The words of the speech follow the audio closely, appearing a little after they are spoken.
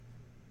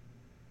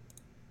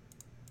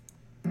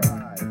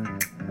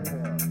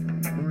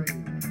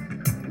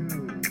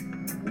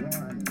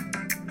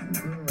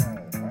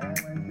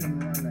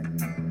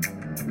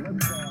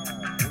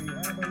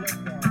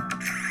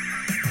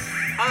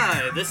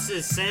Hi, this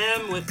is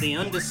Sam with the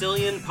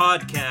Undecillion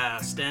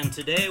podcast, and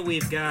today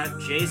we've got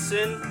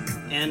Jason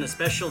and a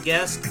special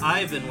guest,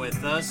 Ivan,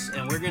 with us,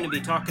 and we're going to be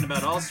talking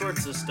about all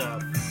sorts of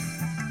stuff.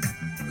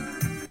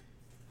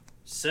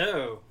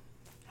 So,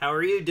 how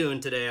are you doing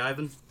today,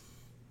 Ivan?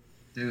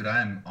 Dude,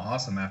 I'm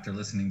awesome after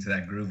listening to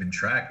that grooving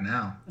track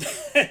now.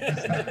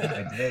 It's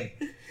my day.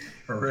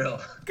 For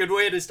real. Good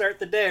way to start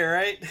the day,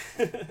 right?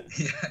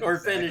 Yeah, Or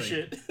exactly. finish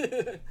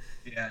it.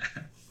 Yeah,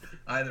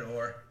 either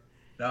or.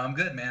 No, I'm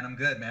good, man.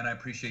 I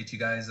appreciate you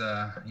guys,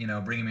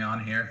 bringing me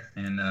on here.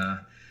 And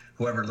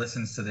whoever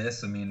listens to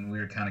this, I mean,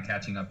 we're kind of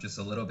catching up just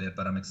a little bit,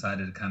 but I'm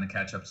excited to kind of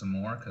catch up some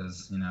more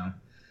because, we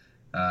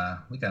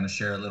kind of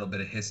share a little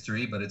bit of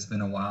history, but it's been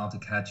a while to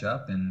catch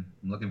up, and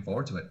I'm looking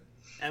forward to it.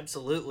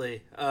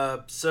 Absolutely.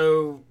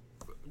 So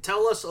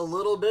tell us a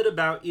little bit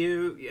about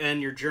you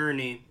and your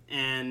journey,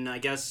 and I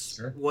guess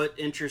Sure. what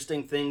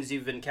interesting things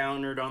you've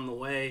encountered on the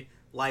way,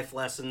 life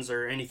lessons,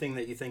 or anything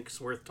that you think is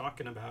worth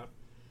talking about.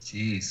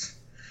 Jeez.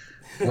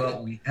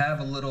 Well, we have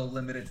a little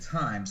limited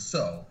time,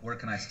 so where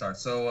can I start?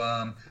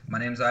 So my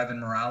name's Ivan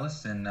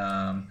Morales, and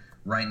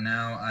right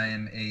now I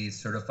am a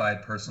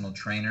certified personal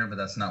trainer, but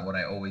that's not what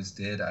I always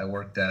did. I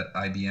worked at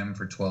IBM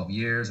for 12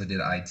 years. I did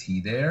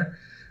IT there.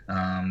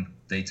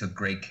 They took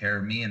great care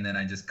of me, and then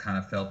I just kind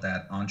of felt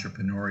that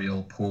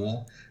entrepreneurial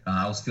pull.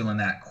 I was feeling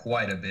that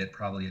quite a bit,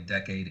 probably a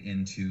decade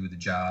into the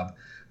job,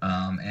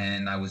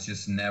 and I was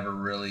just never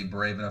really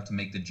brave enough to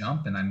make the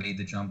jump, and I made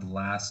the jump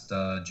last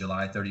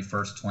July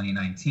 31st,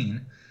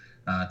 2019,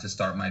 to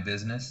start my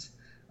business.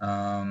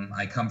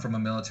 I come from a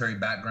military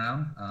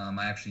background.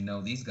 I actually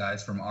know these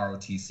guys from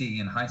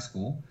ROTC in high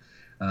school.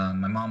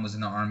 My mom was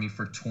in the Army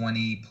for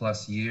 20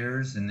 plus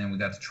years, and then we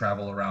got to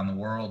travel around the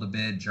world a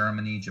bit,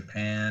 Germany,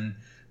 Japan,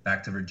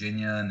 back to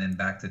Virginia, and then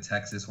back to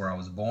Texas where I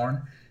was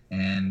born.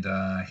 And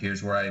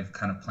here's where I've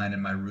kind of planted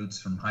my roots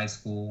from high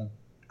school,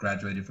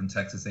 graduated from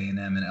Texas A&M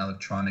in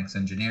electronics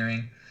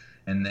engineering.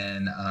 And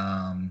then,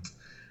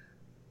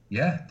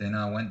 then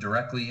I went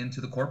directly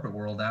into the corporate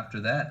world after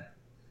that.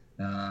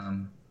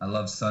 I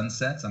love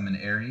sunsets. I'm an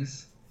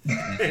Aries.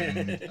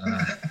 And,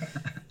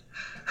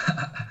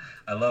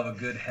 I love a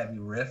good heavy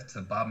riff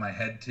to bob my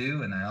head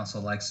to, and I also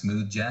like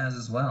smooth jazz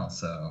as well.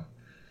 So,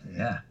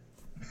 yeah.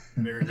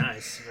 Very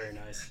nice, very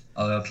nice.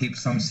 I'll keep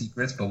some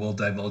secrets, but we'll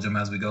divulge them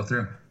as we go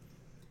through.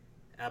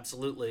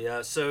 Absolutely.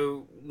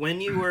 So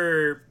when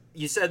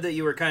you said that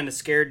you were kind of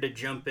scared to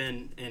jump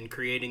in and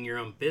creating your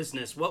own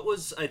business. What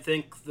was, I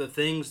think, the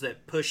things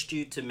that pushed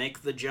you to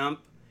make the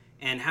jump,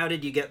 and how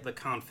did you get the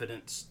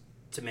confidence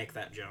to make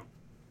that jump?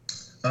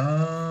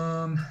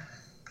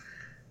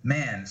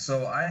 Man,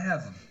 so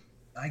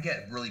I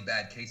get really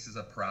bad cases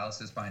of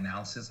paralysis by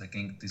analysis. I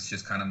think it's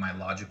just kind of my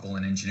logical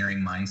and engineering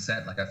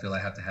mindset. Like, I feel I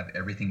have to have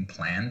everything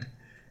planned.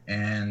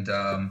 And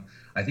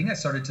I think I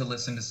started to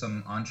listen to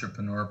some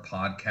entrepreneur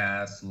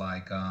podcasts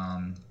like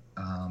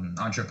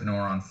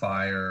Entrepreneur on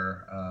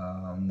Fire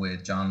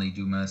with John Lee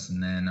Dumas,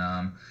 and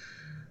then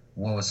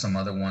what was some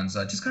other ones?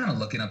 Just kind of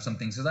looking up some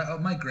things. So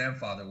my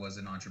grandfather was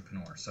an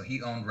entrepreneur. So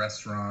he owned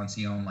restaurants,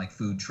 he owned like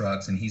food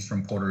trucks, and he's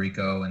from Puerto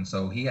Rico. And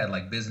so he had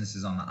like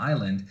businesses on the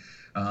island.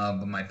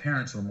 But my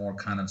parents were more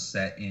kind of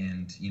set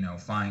in,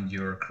 find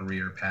your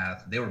career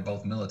path. They were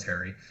both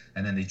military,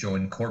 and then they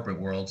joined corporate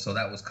world. So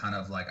that was kind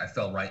of like, I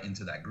fell right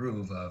into that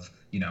groove of,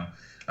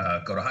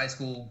 go to high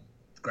school,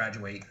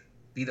 graduate,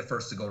 be the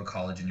first to go to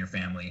college in your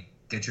family,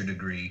 get your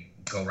degree,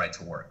 go right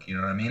to work. You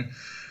know what I mean?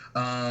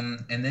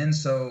 And then,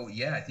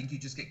 I think you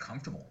just get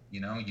comfortable,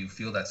 you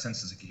feel that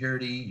sense of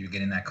security, you're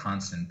getting that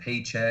constant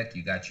paycheck,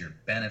 you got your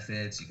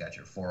benefits, you got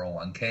your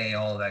 401k,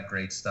 all of that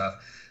great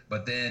stuff.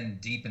 But then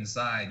deep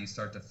inside, you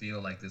start to feel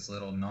like this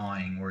little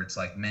gnawing where it's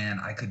like, man,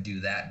 I could do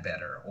that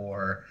better,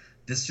 or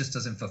this just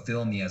doesn't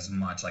fulfill me as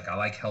much. Like, I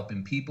like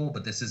helping people,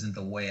 but this isn't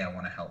the way I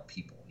want to help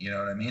people. You know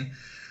what I mean?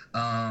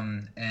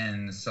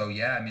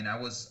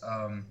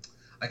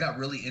 I got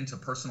really into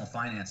personal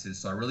finances,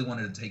 so I really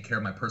wanted to take care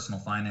of my personal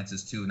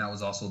finances too, and that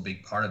was also a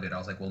big part of it. I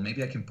was like, well,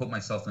 maybe I can put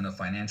myself in a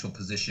financial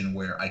position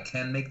where I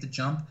can make the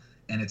jump,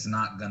 and it's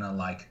not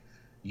gonna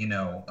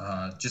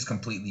just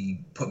completely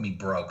put me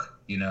broke,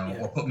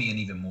 or put me in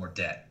even more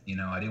debt.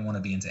 I didn't want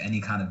to be into any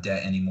kind of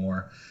debt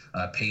anymore,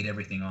 paid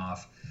everything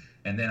off.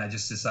 And then I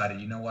just decided,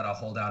 you know what, I'll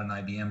hold out an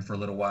IBM for a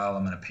little while.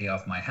 I'm going to pay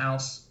off my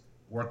house,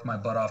 worked my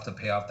butt off to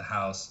pay off the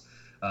house.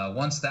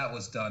 Once that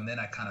was done, then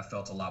I kind of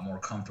felt a lot more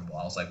comfortable.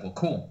 I was like, well,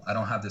 cool. I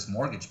don't have this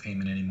mortgage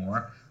payment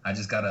anymore. I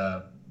just got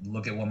to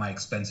look at what my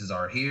expenses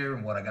are here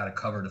and what I got to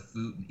cover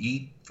to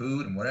eat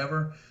food and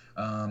whatever.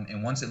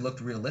 And once it looked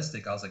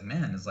realistic, I was like,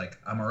 man, it's like,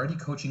 I'm already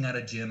coaching at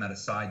a gym at a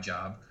side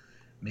job.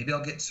 Maybe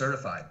I'll get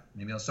certified.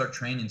 Maybe I'll start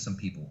training some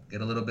people,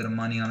 get a little bit of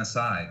money on the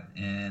side.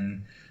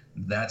 And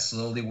that's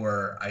slowly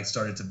where I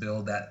started to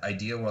build that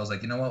idea where I was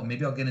like, you know what,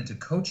 maybe I'll get into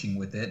coaching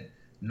with it.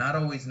 Not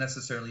always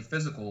necessarily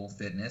physical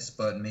fitness,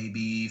 but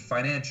maybe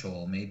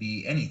financial,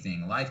 maybe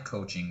anything, life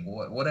coaching,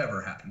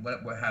 whatever,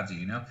 what have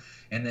you,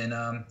 And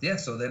then,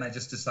 so then I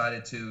just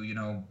decided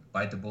to,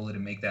 bite the bullet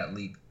and make that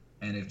leap.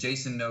 And if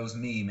Jason knows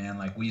me, man,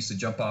 like, we used to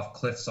jump off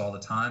cliffs all the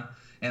time.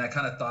 And I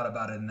kind of thought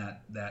about it in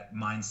that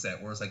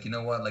mindset where it's like, you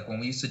know what, like when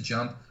we used to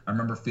jump, I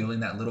remember feeling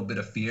that little bit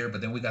of fear,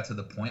 but then we got to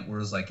the point where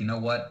it was like, you know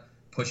what,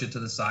 push it to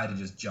the side and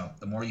just jump.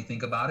 The more you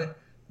think about it,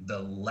 the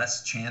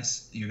less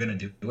chance you're going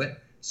to do it.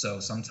 So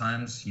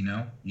sometimes,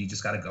 you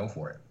just got to go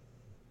for it.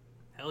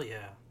 Hell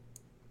yeah.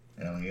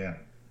 Hell yeah.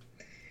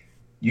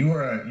 You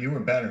were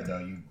better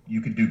though.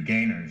 You could do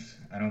gainers.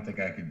 I don't think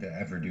I could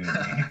ever do a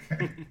gainer.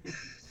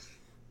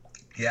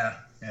 Yeah,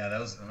 that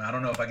was. I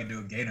don't know if I could do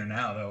a gainer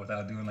now though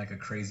without doing like a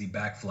crazy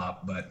back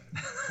flop, but.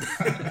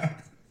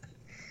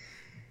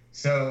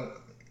 So,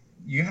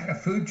 you had a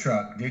food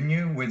truck, didn't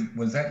you?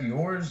 Was that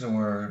yours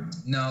or?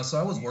 No, so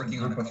I was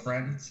working on a couple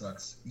friends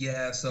trucks.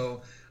 Yeah,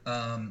 so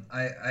I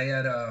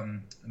had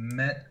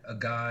met a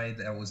guy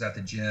that was at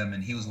the gym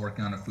and he was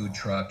working on a food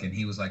truck and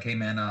he was like, "Hey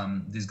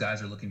man, these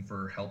guys are looking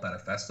for help at a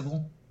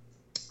festival."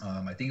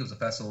 I think it was a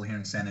festival here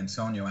in San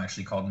Antonio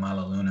actually called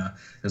Mala Luna.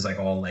 It was like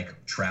all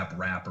like trap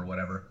rap or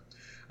whatever.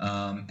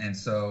 And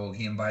so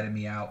he invited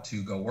me out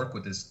to go work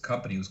with this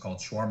company. It was called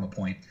Shawarma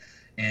Point.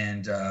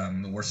 And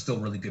we're still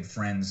really good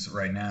friends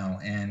right now.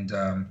 And,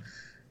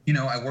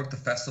 I worked the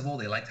festival.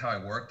 They liked how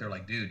I worked. They're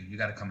like, "Dude, you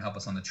got to come help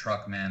us on the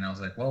truck, man." And I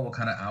was like, "Well, what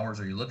kind of hours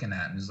are you looking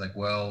at?" And he's like,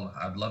 "Well,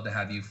 I'd love to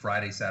have you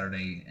Friday,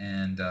 Saturday,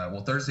 and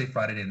Thursday,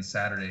 Friday, and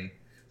Saturday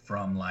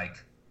from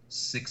like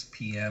 6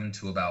 p.m.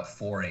 to about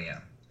 4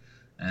 a.m.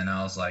 And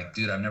I was like,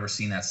 "Dude, I've never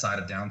seen that side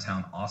of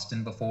downtown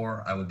Austin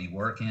before. I would be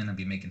working, I'd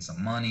be making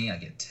some money, I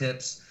get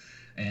tips."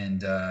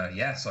 And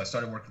so I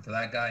started working for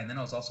that guy. And then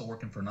I was also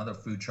working for another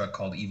food truck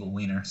called Evil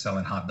Wiener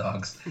selling hot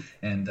dogs.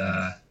 And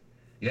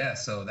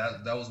so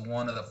that was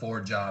one of the 4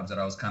 jobs that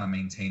I was kind of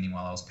maintaining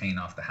while I was paying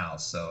off the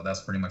house. So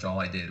that's pretty much all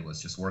I did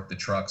was just work the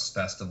trucks,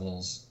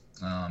 festivals.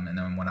 And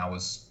then when I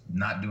was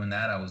not doing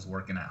that, I was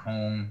working at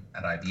home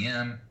at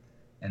IBM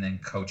and then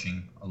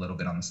coaching a little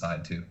bit on the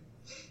side too.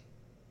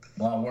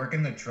 While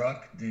working the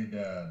truck,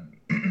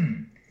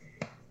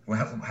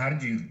 how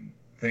did you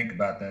think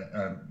about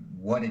that?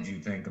 What did you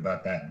think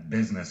about that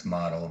business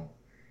model?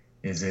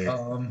 Is it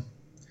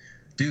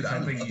dude,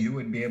 something you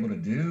would be able to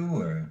do,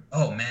 or?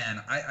 Oh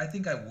man, I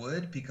think I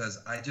would, because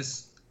I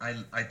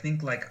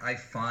think like I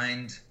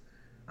find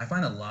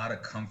a lot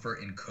of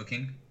comfort in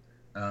cooking,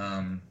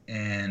 and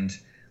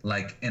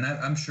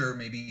I'm sure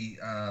maybe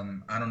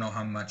I don't know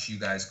how much you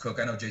guys cook.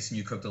 I know, Jason,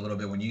 you cooked a little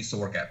bit when you used to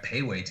work at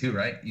Payway too,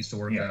 right? You used to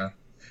work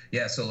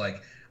so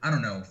like, I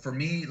don't know, for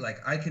me,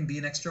 like I can be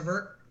an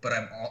extrovert, but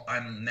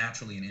I'm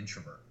naturally an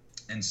introvert.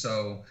 And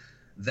so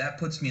that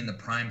puts me in the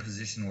prime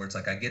position where it's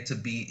like I get to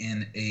be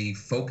in a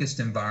focused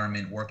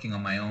environment, working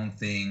on my own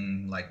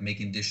thing, like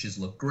making dishes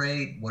look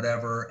great,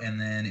 whatever. And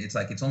then it's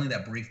like it's only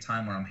that brief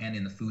time where I'm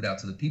handing the food out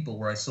to the people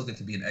where I still get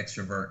to be an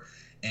extrovert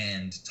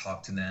and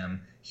talk to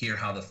them, hear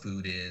how the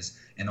food is,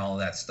 and all of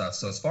that stuff.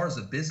 So as far as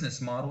the business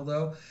model,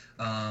 though,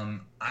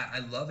 I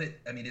love it.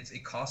 I mean,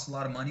 it costs a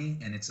lot of money,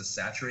 and it's a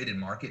saturated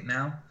market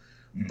now.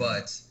 Mm-hmm.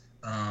 But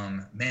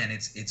man,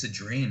 it's a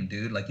dream,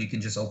 dude. Like you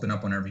can just open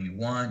up whenever you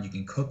want. You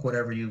can cook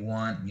whatever you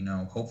want.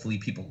 Hopefully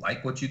people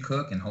like what you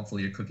cook, and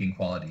hopefully you're cooking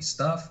quality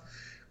stuff.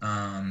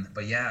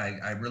 But yeah,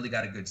 I really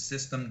got a good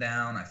system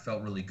down. I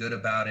felt really good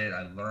about it.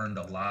 I learned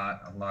a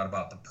lot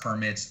about the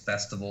permits,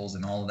 festivals,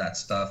 and all of that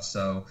stuff.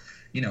 So,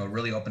 it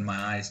really opened my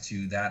eyes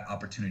to that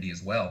opportunity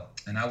as well.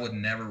 And I would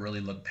never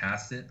really look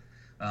past it.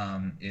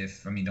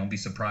 Don't be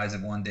surprised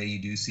if one day you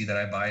do see that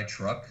I buy a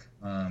truck.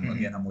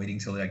 Again, I'm waiting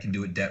till I can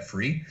do it debt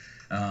free.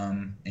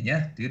 And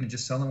yeah, dude, and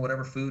just selling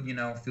whatever food,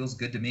 feels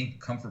good to me.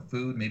 Comfort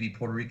food, maybe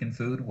Puerto Rican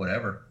food,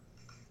 whatever.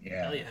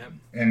 Yeah. Hell yeah.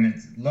 And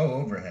it's low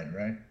overhead,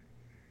 right?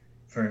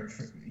 For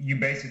you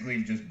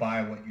basically just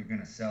buy what you're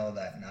going to sell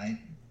that night.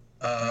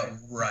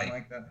 Right.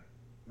 Like that.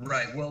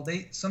 Right. Well,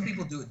 some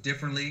people do it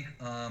differently.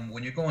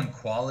 When you're going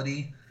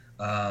quality,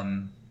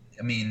 the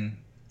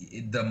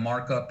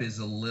markup is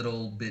a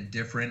little bit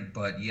different,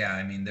 but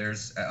yeah,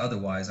 there's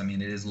otherwise,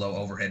 it is low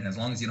overhead. And as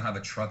long as you don't have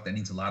a truck that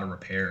needs a lot of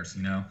repairs,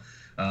 that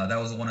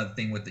was one of the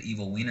things with the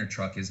Evil Wiener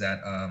truck is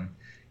that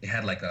it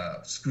had like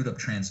a screwed up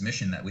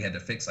transmission that we had to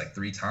fix like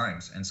 3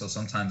 times. And so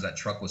sometimes that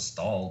truck was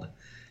stalled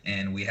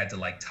and we had to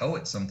like tow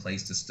it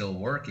someplace to still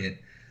work it.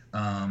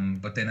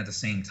 But then at the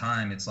same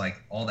time, it's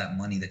like all that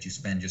money that you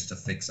spend just to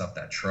fix up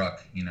that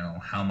truck,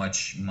 how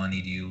much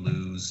money do you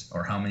lose,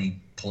 or how many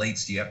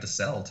plates do you have to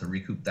sell to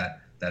recoup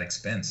that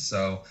expense?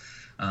 So,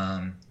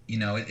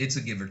 it's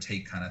a give or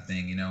take kind of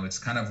thing. It's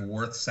kind of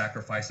worth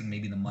sacrificing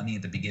maybe the money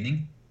at the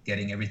beginning,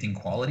 getting everything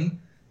quality,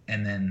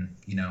 and then,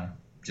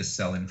 just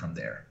selling from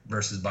there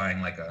versus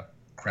buying like a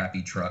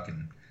crappy truck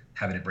and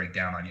having it break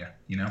down on you,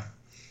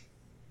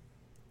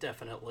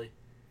 Definitely.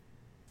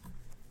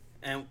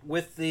 And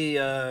with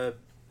the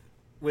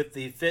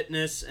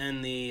fitness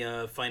and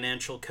the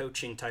financial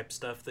coaching type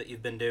stuff that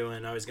you've been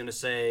doing, I was going to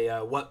say,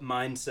 what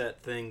mindset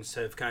things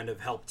have kind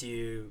of helped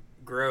you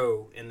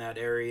grow in that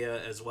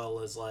area, as well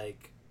as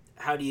like,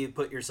 how do you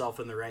put yourself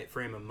in the right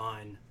frame of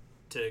mind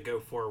to go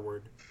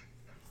forward?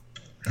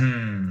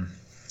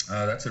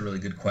 That's a really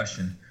good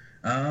question.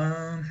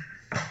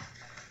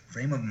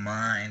 Frame of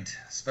mind,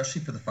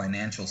 especially for the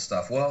financial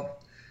stuff. Well,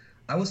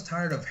 I was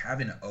tired of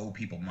having to owe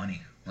people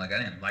money. Like I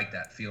didn't like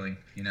that feeling,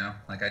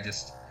 like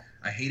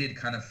I hated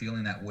kind of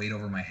feeling that weight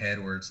over my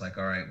head where it's like,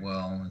 all right,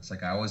 well, it's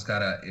like I always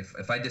gotta,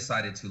 if I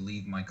decided to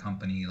leave my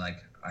company, like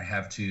I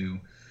have to,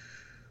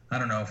 I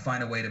don't know,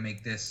 find a way to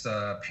make this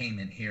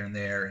payment here and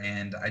there.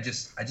 And I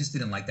just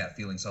didn't like that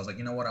feeling. So I was like,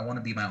 you know what? I want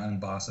to be my own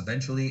boss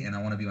eventually, and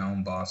I want to be my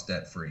own boss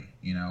debt free.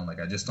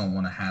 Like I just don't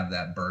want to have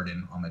that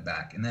burden on my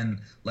back. And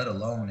then let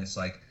alone, it's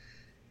like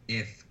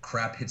if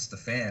crap hits the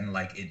fan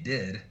like it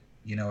did,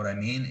 you know what I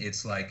mean?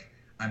 It's like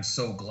I'm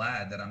so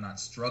glad that I'm not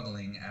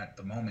struggling at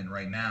the moment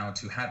right now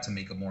to have to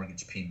make a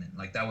mortgage payment.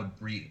 Like that would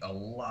breed a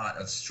lot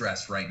of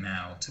stress right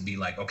now to be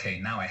like, okay,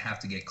 now I have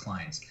to get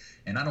clients.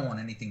 And I don't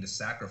want anything to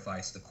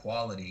sacrifice the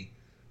quality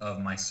of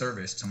my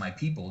service to my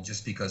people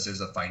just because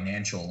there's a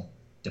financial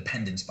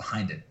dependence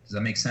behind it. Does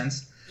that make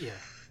sense? Yeah.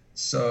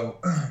 So,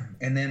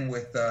 and then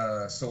with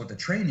the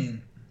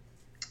training,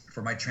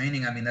 for my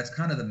training, I mean, that's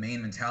kind of the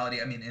main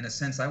mentality. I mean, in a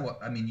sense, I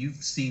mean,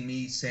 you've seen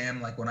me, Sam,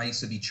 like when I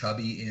used to be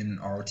chubby in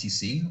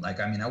ROTC,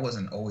 like, I mean, I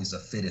wasn't always the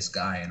fittest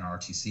guy in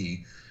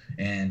ROTC.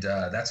 And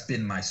that's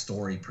been my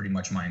story pretty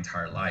much my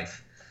entire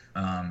life,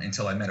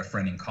 until I met a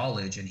friend in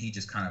college, and he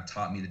just kind of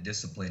taught me the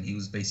discipline. He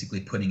was basically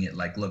putting it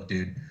like, look,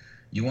 dude,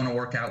 you want to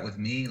work out with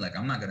me? Like,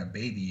 I'm not going to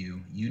baby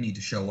you. You need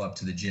to show up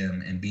to the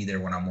gym and be there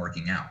when I'm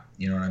working out.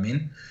 You know what I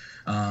mean?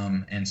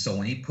 And so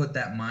when he put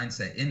that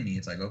mindset in me,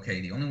 it's like,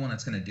 okay, the only one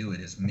that's going to do it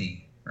is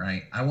me,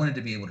 right? I wanted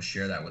to be able to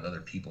share that with other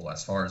people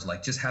as far as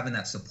like just having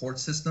that support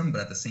system, but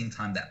at the same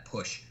time, that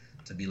push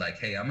to be like,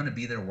 hey, I'm going to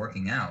be there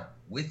working out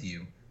with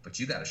you, but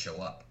you got to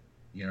show up.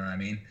 You know what I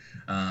mean?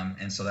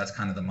 And so that's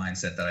kind of the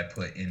mindset that I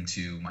put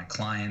into my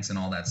clients and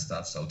all that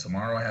stuff. So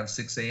tomorrow I have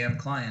 6 a.m.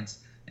 clients,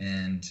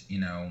 and,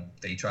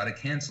 they try to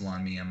cancel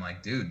on me. I'm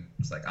like, dude,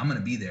 it's like, I'm going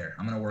to be there.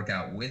 I'm going to work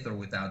out with or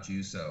without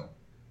you. So,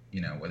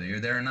 whether you're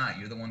there or not,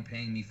 you're the one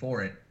paying me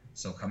for it.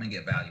 So come and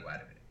get value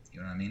out of it. You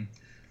know what I mean?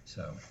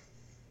 So.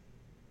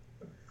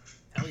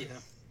 Hell yeah.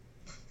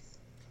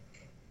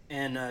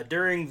 And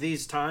during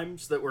these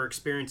times that we're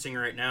experiencing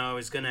right now, I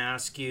was going to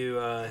ask you,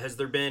 has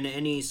there been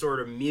any sort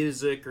of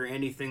music or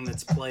anything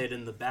that's played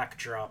in the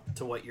backdrop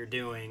to what you're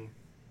doing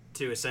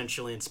to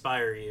essentially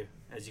inspire you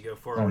as you go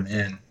forward?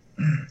 Oh,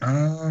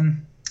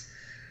 man.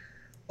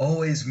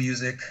 Always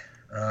music.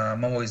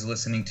 I'm always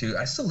listening to,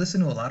 I still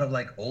listen to a lot of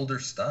like older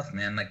stuff,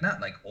 man. Like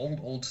not like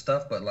old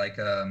stuff, but like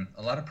a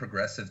lot of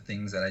progressive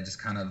things that I just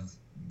kind of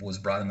was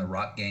brought in the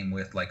rock game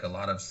with, like a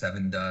lot of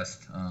Seven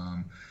Dust.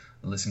 I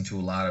listen to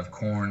a lot of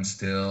Korn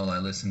still. I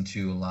listen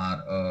to a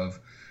lot of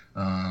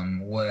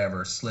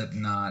whatever,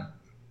 Slipknot,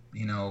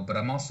 but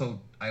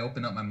I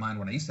open up my mind.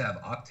 When I used to have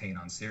Octane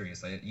on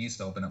Sirius, I used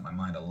to open up my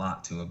mind a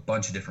lot to a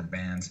bunch of different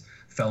bands.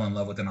 Fell in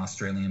love with an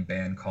Australian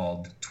band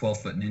called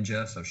 12 Foot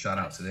Ninja, so shout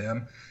out to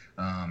them.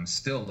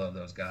 Still love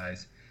those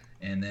guys.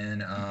 And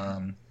then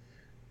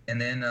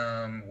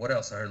what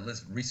else? I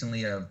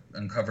recently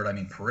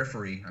uncovered,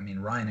 Periphery.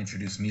 Ryan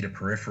introduced me to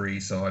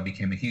Periphery, so I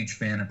became a huge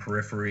fan of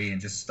Periphery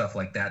and just stuff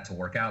like that to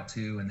work out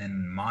to. And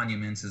then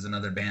Monuments is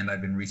another band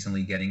I've been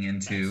recently getting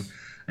into. Nice.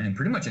 And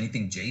pretty much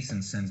anything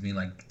Jason sends me,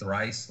 like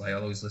Thrice. I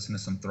always listen to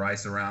some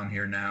Thrice around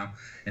here now.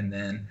 And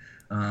then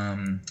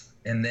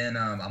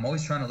I'm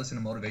always trying to listen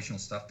to motivational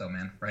stuff, though,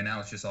 man. Right now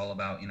it's just all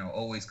about,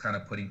 always kind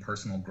of putting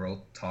personal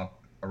growth talk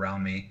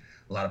around me.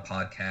 A lot of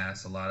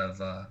podcasts, a lot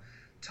of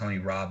Tony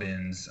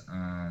Robbins,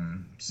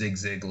 Zig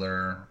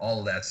Ziglar, all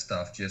of that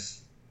stuff.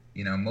 Just,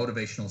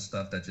 motivational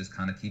stuff that just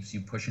kind of keeps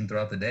you pushing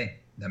throughout the day.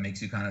 That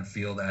makes you kind of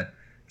feel that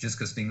just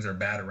because things are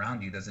bad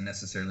around you doesn't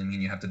necessarily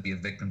mean you have to be a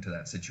victim to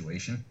that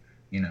situation.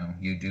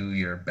 You do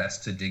your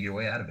best to dig your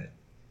way out of it.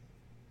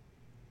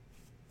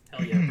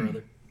 Hell yeah,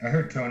 brother. I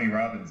heard Tony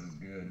Robbins is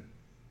good.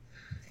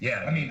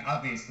 Yeah.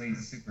 Obviously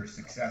he's super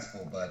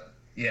successful, but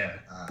yeah,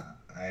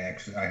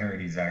 I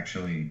heard he's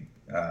actually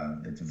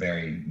it's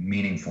very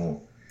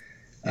meaningful.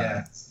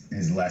 Yeah,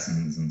 his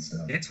lessons and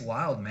stuff. It's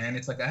wild, man.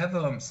 It's like I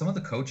have some of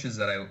the coaches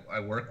that I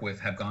work with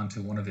have gone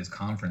to one of his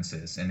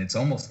conferences, and it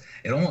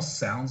almost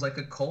sounds like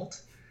a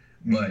cult,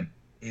 but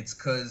it's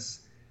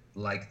because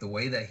like the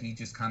way that he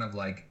just kind of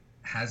like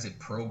has it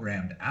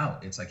programmed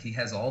out. It's like he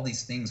has all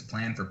these things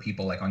planned for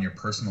people, like on your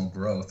personal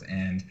growth,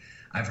 and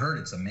I've heard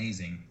it's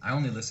amazing. I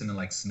only listen to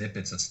like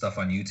snippets of stuff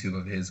on YouTube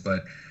of his,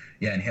 but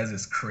yeah, and he has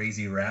this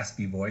crazy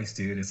raspy voice,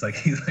 dude. It's like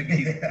he's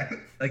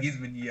he's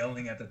been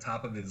yelling at the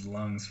top of his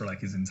lungs for like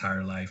his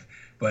entire life.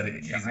 But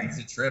it's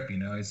a trip,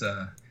 He's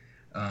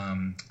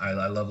I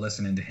love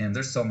listening to him.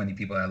 There's so many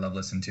people that I love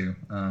listening to.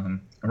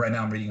 Right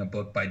now I'm reading a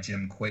book by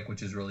Jim Quick,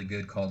 which is really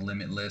good, called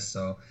Limitless.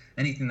 So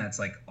anything that's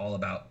like all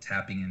about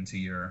tapping into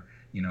your,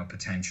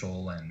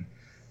 potential and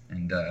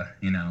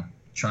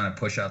trying to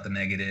push out the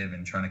negative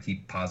and trying to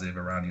keep positive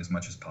around you as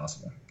much as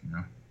possible,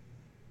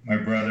 My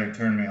brother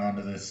turned me on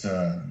to this.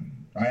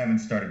 I haven't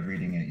started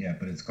reading it yet,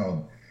 but it's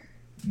called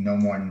No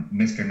More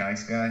Mr.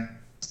 Nice Guy.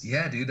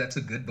 Yeah, dude, that's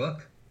a good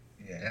book.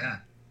 Yeah.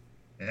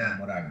 And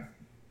what I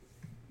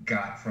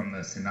got from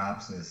the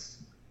synopsis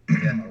or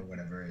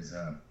whatever is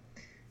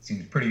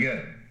seems pretty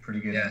good. Pretty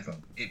good info.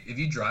 If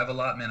you drive a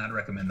lot, man, I'd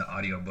recommend the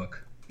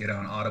audiobook. Get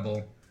on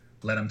Audible,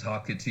 let them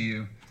talk it to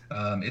you.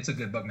 It's a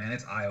good book, man.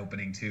 It's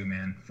eye-opening too,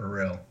 man, for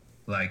real.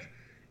 Like,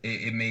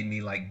 it made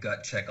me like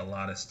gut check a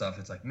lot of stuff.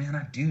 It's like, man,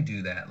 I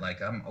do that.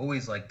 Like, I'm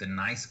always like the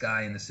nice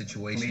guy in the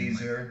situation. Like,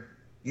 Pleaser.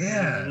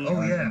 yeah. Mhm. Oh,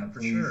 Always yeah, wanna for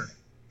please. sure.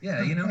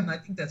 Yeah, and I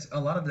think that's a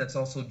lot of that's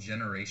also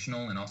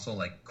generational and also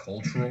like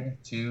cultural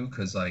too,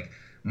 because like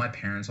my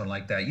parents are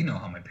like that. You know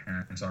how my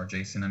parents are,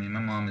 Jason. I mean, my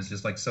mom is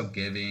just like so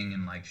giving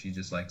and like she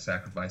just like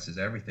sacrifices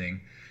everything.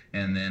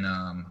 And then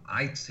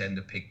I tend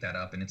to pick that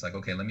up and it's like,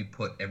 okay, let me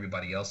put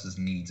everybody else's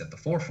needs at the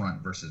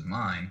forefront versus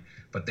mine.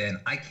 But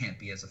then I can't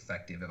be as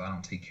effective if I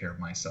don't take care of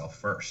myself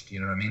first. You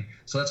know what I mean?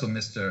 So that's what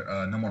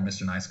Mr. No More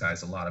Mr. Nice Guy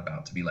is a lot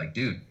about, to be like,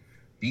 dude,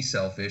 be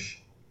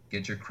selfish,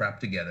 get your crap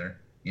together,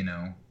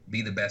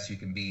 be the best you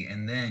can be,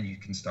 and then you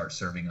can start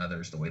serving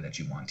others the way that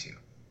you want to.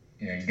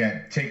 Yeah, you got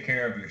to take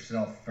care of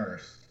yourself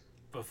first,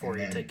 Before and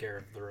you then take care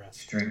of the rest.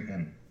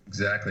 strengthen.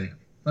 Exactly.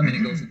 I mean,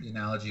 it goes with the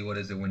analogy. What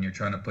is it when you're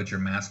trying to put your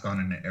mask on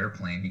in an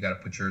airplane? You got to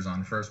put yours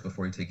on first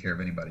before you take care of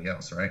anybody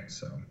else, right?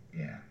 So,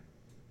 Yeah.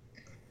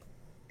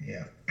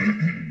 Yeah.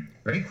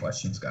 great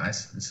questions,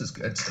 guys. This is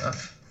good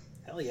stuff.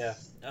 Hell yeah.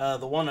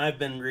 The one I've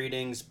been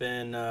reading's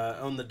been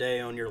Own the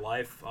Day, Own Your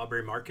Life,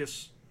 Aubrey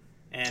Marcus.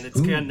 And it's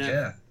Ooh, kind of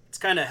yeah. it's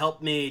kind of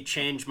helped me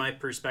change my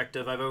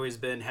perspective. I've always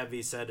been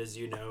heavy set, as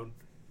you know,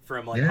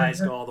 from like Yeah, high yeah.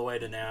 school all the way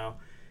to now.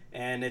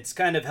 And it's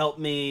kind of helped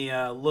me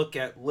look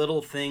at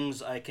little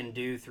things I can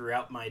do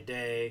throughout my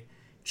day,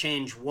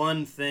 change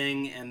one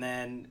thing, and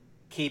then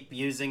keep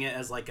using it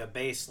as like a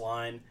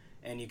baseline.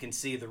 And you can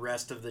see the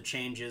rest of the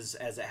changes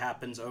as it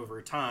happens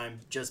over time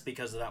just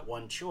because of that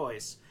one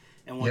choice.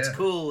 And what's Yeah.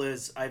 cool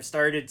is I've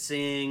started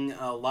seeing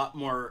a lot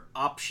more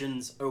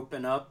options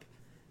open up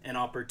and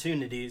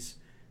opportunities.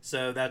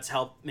 So that's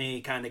helped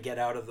me kind of get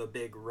out of the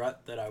big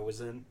rut that I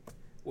was in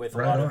with a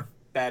Right lot on. of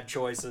bad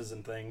choices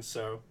and things.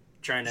 So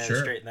trying to Sure.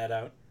 straighten that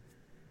out.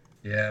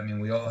 Yeah, I mean,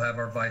 we all have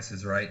our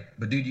vices, right?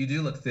 But dude, you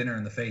do look thinner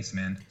in the face,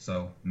 man.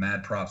 So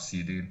mad props to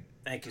you, dude.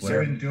 Thank you, So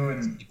Whatever. sir. you've been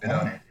doing Keep it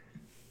on up. it,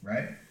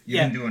 right? You've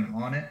Yeah. been doing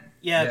on it.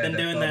 Yeah, I've Yeah, been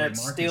that's doing Aubrey that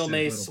Marcus's steel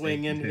mace little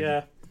swinging. thing, too.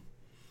 Yeah.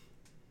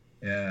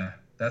 Yeah,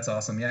 that's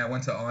awesome. Yeah, I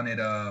went to On It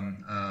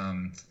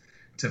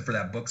for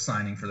that book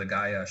signing for the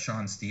guy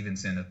Sean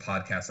Stevenson, a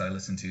podcast that I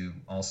listen to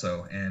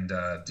also. And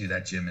dude,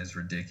 that gym is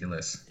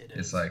ridiculous. It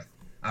It's is. like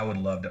I would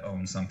love to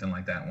own something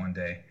like that one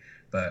day.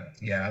 But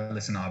yeah, I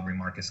listen to Aubrey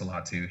Marcus a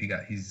lot too.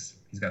 He's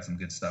got some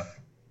good stuff.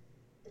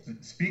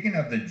 Speaking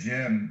of the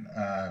gym,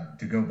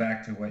 to go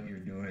back to what you're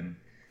doing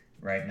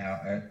right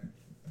now,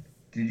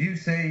 did you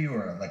say you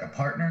were like a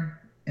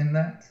partner in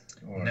that?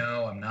 Or?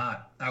 No, I'm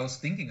not. I was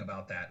thinking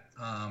about that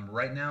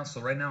right now.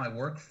 So right now I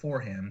work for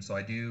him. So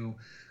I do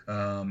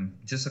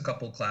just a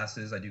couple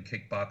classes. I do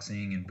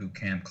kickboxing and boot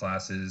camp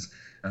classes,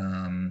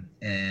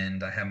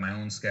 and I have my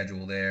own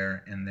schedule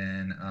there. And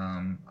then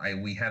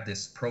we have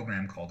this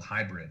program called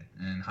Hybrid,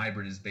 and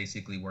Hybrid is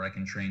basically where I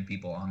can train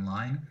people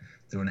online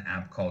through an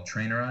app called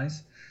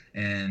Trainerize.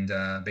 And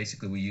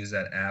basically we use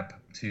that app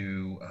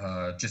to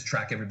just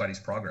track everybody's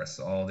progress,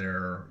 all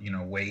their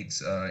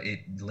weights. It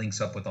links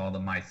up with all the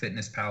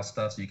MyFitnessPal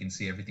stuff, so you can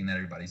see everything that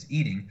everybody's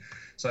eating.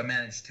 So I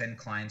manage 10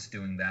 clients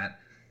doing that.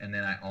 And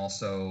then I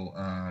also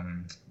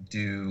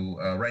do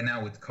right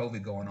now with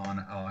COVID going on,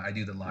 I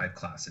do the live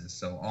classes.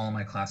 So all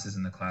my classes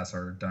in the class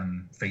are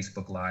done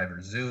Facebook Live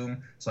or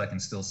Zoom, so I can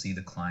still see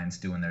the clients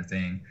doing their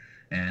thing,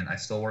 and I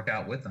still work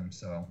out with them.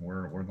 So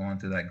we're going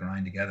through that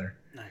grind together.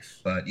 Nice.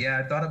 But yeah,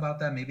 I thought about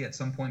that maybe at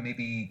some point,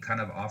 maybe kind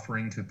of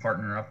offering to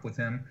partner up with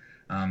him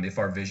if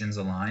our visions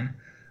align.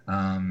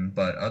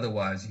 But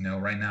otherwise,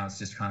 right now it's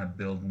just kind of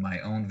build my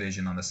own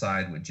vision on the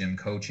side with gym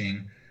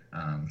coaching,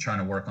 trying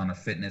to work on a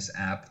fitness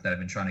app that I've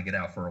been trying to get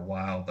out for a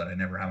while, but I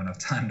never have enough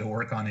time to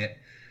work on it.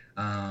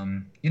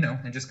 And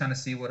just kind of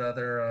see what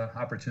other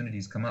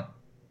opportunities come up.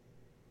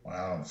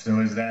 Wow. So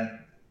is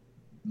that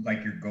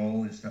like your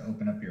goal is to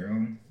open up your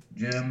own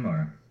gym,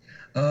 or?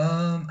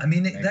 I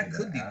mean, Maybe that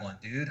could be that. one,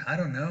 dude. I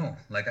don't know.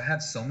 Like, I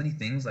have so many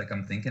things like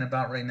I'm thinking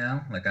about right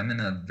now. Like, I'm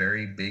in a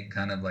very big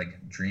kind of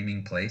like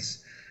dreaming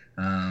place.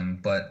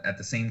 But at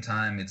the same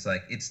time, it's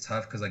like it's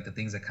tough because like the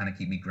things that kind of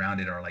keep me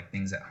grounded are like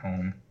things at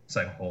home. It's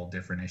like a whole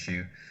different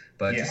issue.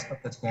 But just Yeah. stuff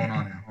that's going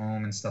on at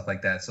home and stuff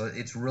like that. So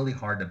it's really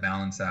hard to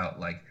balance out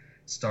like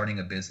starting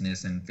a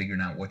business and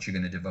figuring out what you're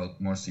going to devote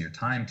most of your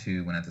time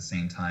to when at the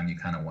same time you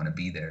kind of want to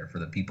be there for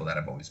the people that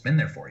have always been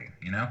there for you,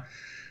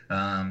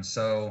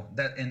 So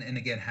that, and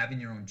again, having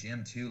your own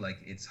gym too, like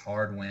it's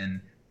hard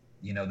when,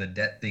 the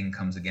debt thing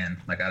comes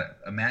again. Like I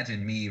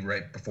imagine me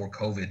right before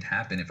COVID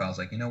happened, if I was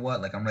like, you know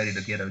what, like I'm ready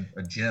to get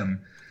a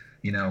gym,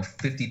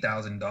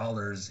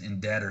 $50,000 in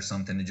debt or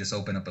something to just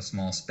open up a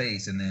small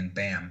space, and then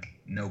bam,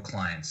 no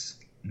clients,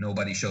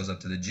 nobody shows up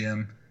to the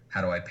gym.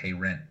 How do I pay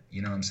rent?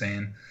 You know what I'm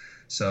saying?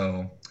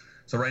 So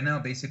right now,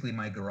 basically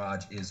my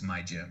garage is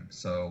my gym.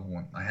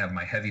 So I have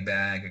my heavy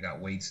bag, I got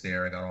weights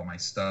there, I got all my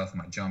stuff,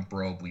 my jump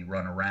rope, we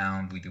run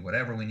around, we do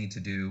whatever we need to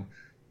do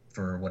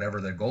for whatever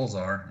their goals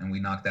are, and we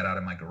knock that out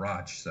of my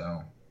garage.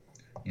 So,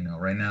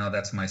 right now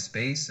that's my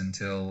space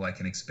until I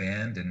can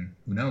expand, and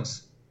who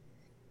knows?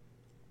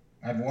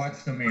 I've watched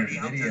some of your Anybody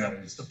out there that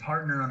wants videos. to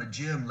partner on a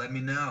gym, let me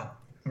know.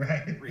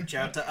 Right. Reach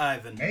out to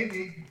Ivan.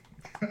 Maybe.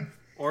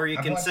 Or you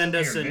I've can watched send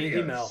some us of an your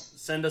email. videos.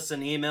 Send us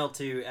an email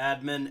to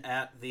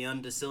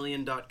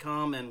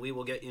admin@theundecillion.com, and we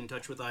will get you in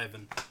touch with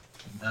Ivan.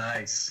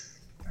 Nice.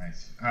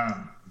 Nice.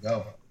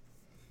 Go.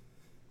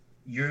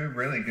 You're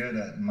really good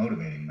at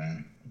motivating,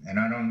 man. And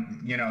I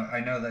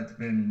know that's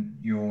been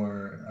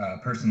your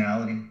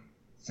personality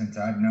since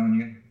I've known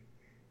you.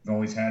 You've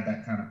always had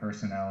that kind of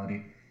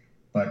personality.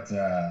 But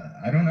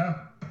I don't know.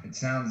 It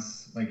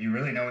sounds like you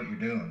really know what you're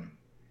doing.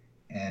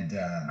 And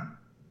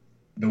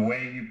the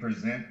way you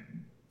present,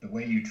 the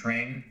way you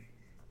train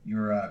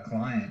your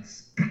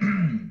clients,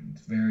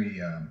 it's very,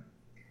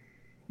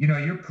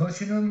 you're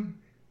pushing them,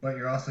 but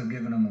you're also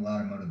giving them a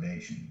lot of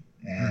motivation.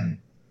 And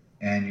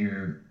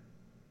you're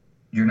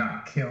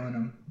not killing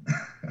them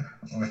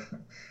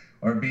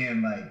or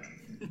being like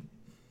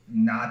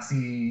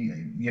Nazi,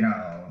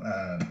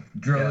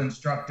 drill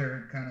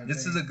instructor kind of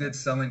This thing. is a good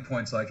selling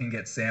point, so I can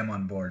get Sam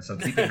on board. So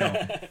keep it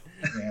going.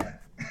 Yeah.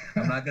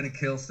 I'm not gonna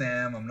kill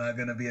Sam. I'm not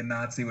gonna be a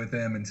Nazi with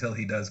him until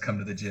he does come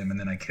to the gym, and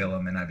then I kill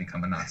him and I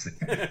become a Nazi.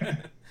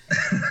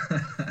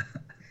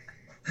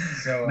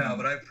 So no,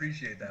 but I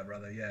appreciate that,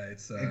 brother. Yeah,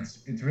 it's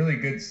really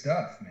good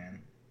stuff,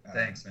 man.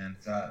 Thanks, man.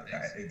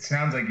 Thanks. It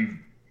sounds like it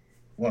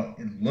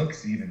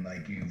looks even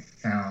like you've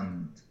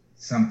found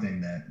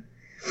something that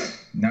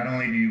not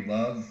only do you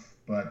love,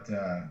 but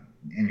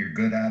and you're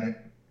good at it,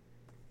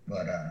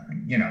 but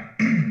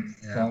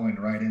falling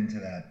right into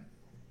that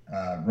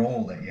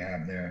role that you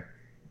have there.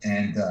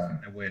 And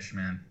I wish,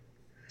 man.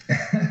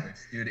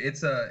 Dude,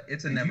 it's a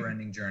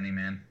never-ending journey,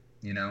 man.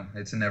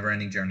 It's a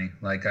never-ending journey.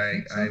 Like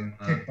I'm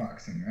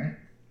kickboxing, right?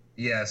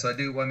 Yeah, so I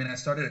do. Well, I mean, I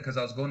started it because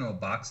I was going to a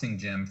boxing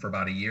gym for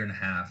about a year and a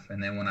half,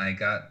 and then when I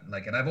got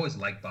and I've always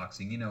liked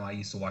boxing. I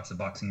used to watch the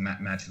boxing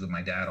matches with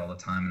my dad all the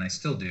time, and I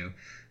still do.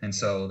 And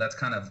so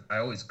that's I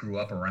always grew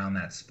up around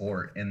that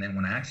sport. And then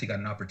when I actually got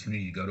an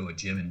opportunity to go to a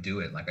gym and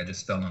do it, I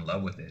just fell in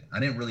love with it. I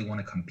didn't really want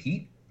to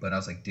compete, but I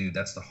was like, dude,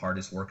 that's the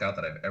hardest workout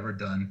that I've ever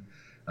done.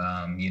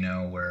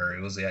 Where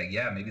it was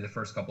maybe the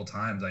first couple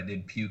times I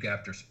did puke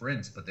after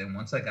sprints, but then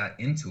once I got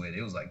into it,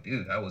 it was like,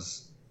 dude, I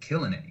was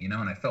killing it, and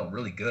I felt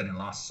really good and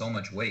lost so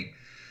much weight.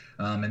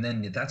 And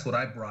then that's what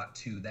I brought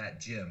to that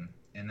gym.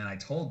 And then I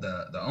told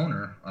the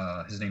owner,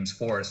 his name's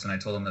Forrest, and I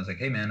told him, I was like,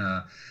 hey man,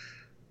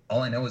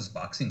 all I know is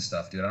boxing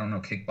stuff, dude. I don't know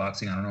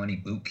kickboxing. I don't know any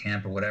boot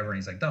camp or whatever. And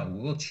he's like, no,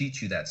 we'll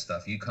teach you that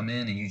stuff. You come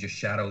in and you just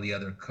shadow the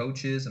other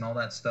coaches and all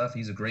that stuff.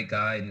 He's a great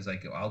guy. And he's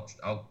like,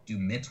 I'll do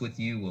mitts with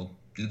you. We'll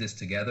do this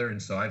together.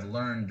 And so I've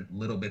learned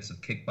little bits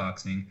of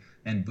kickboxing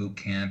and boot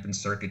camp and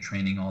circuit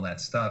training, all that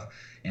stuff.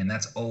 And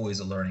that's always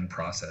a learning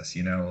process,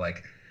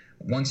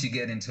 once you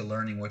get into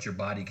learning what your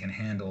body can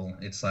handle,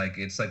 it's like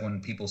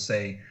when people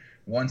say,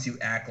 once you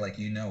act like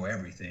you know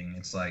everything,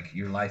 it's like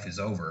your life is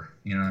over.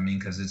 You know what I mean?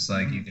 Because it's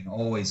like you can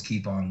always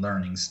keep on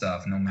learning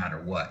stuff no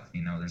matter what.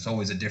 There's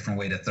always a different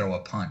way to throw a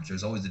punch.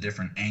 There's always a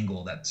different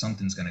angle that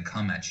something's going to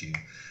come at you.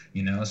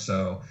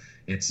 So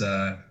it's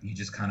you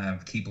just kind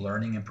of keep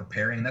learning and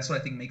preparing. And that's what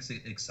I think makes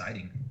it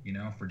exciting,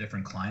 for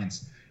different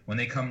clients. When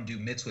they come do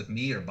mitts with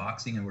me or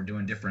boxing and we're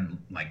doing different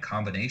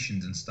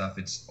combinations and stuff,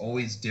 it's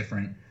always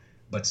different,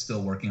 but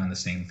still working on the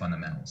same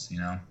fundamentals,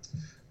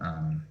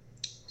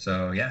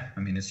 So yeah,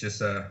 I mean, it's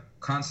just a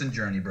constant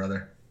journey,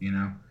 brother.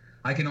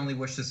 I can only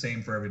wish the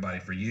same for everybody,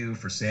 for you,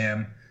 for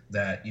Sam,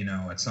 that,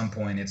 at some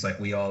point it's like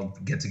we all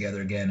get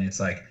together again. And it's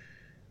like,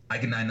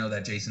 I know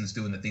that Jason's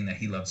doing the thing that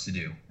he loves to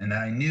do. And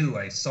that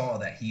I saw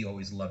that he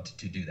always loved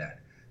to do that.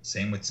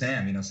 Same with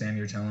Sam. Sam,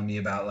 you're telling me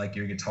about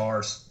your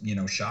guitar,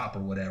 shop or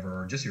whatever,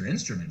 or just your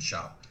instrument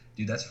shop.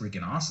 Dude, that's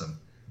freaking awesome.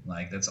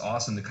 That's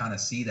awesome to kind of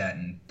see that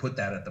and put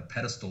that at the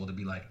pedestal to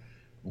be like,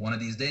 one of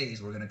these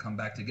days we're going to come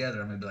back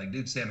together. I'm going to be like,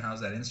 dude, Sam,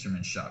 how's that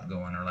instrument shop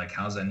going? Or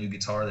how's that new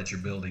guitar that you're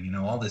building?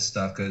 All this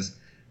stuff. Because,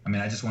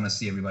 I just want to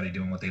see everybody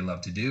doing what they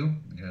love to do,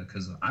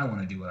 because I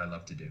want to do what I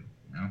love to do,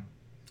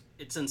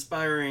 It's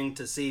inspiring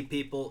to see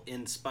people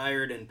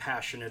inspired and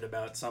passionate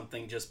about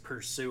something, just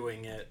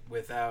pursuing it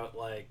without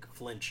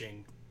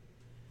flinching.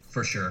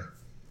 For sure.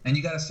 And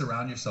you got to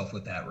surround yourself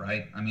with that,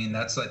 right?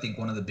 That's, I think,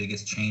 one of the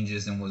biggest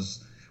changes and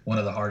was one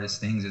of the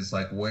hardest things is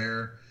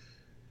where,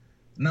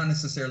 not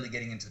necessarily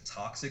getting into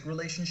toxic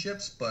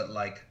relationships, but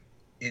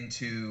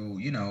into,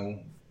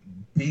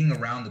 being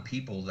around the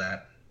people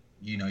that,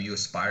 you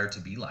aspire to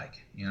be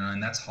like,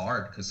 and that's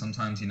hard because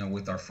sometimes,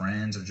 with our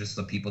friends or just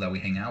the people that we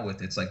hang out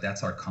with, it's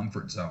that's our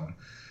comfort zone.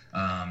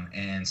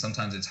 And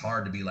sometimes it's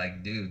hard to be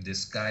like, dude,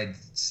 this guy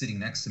sitting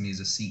next to me is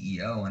a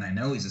CEO and I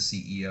know he's a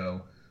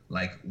CEO.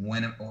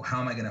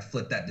 How am I going to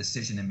flip that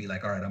decision and be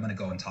like, all right, I'm going to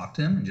go and talk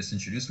to him and just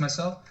introduce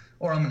myself,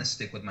 or I'm going to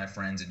stick with my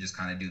friends and just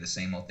kind of do the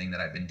same old thing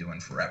that I've been doing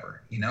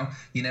forever.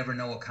 You never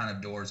know what kind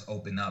of doors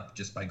open up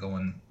just by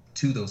going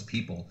to those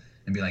people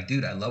and be like,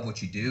 dude, I love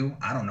what you do.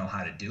 I don't know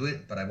how to do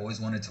it, but I've always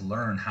wanted to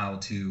learn how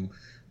to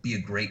be a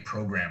great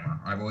programmer.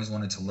 I've always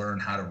wanted to learn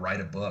how to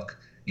write a book.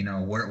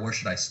 Where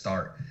should I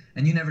start?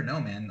 And you never know,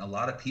 man. A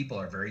lot of people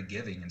are very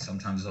giving, and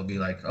sometimes they'll be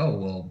like, oh,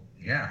 well,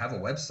 yeah, I have a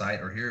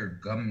website, or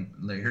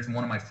here's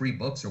one of my free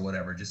books or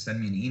whatever. Just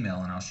send me an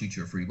email and I'll shoot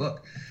you a free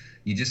book.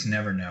 you just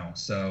never know.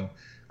 So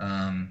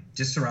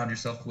just surround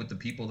yourself with the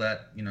people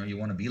that, you know, you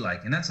want to be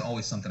like. And that's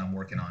always something I'm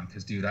working on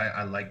because, dude,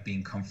 I like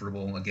being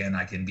comfortable. Again,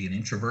 I can be an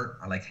introvert.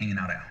 I like hanging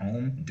out at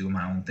home, doing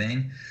my own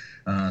thing.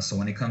 So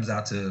when it comes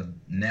out to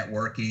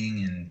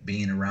networking and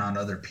being around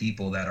other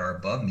people that are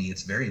above me,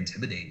 it's very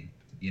intimidating,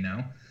 you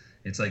know?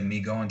 It's like me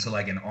going to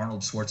like an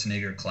Arnold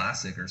Schwarzenegger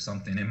classic or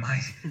something in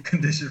my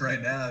condition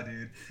right now,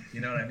 dude.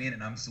 You know what I mean?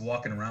 And I'm just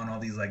walking around all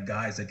these like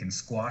guys that can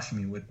squash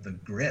me with the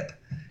grip.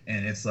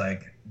 And it's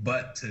like,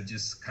 but to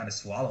just kind of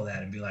swallow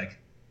that and be like,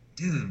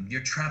 dude,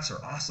 your traps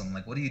are awesome.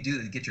 Like, what do you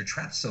do to get your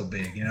traps so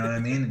big? You know what I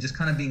mean? And just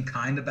kind of being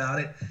kind about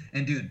it.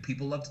 And dude,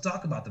 people love to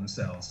talk about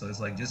themselves. So it's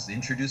like, just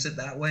introduce it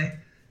that way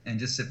and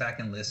just sit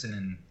back and listen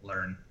and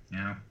learn, you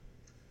know?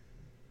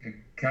 It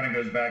kind of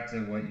goes back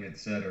to what you had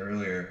said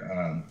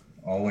earlier.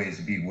 Always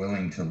be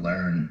willing to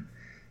learn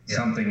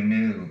something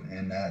new,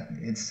 and that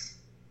it's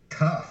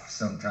tough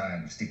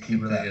sometimes to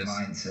keep really that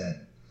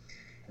mindset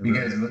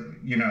because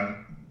you know,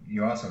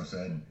 you also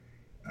said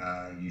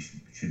you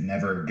should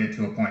never get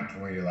to a point to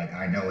where you're like,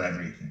 I know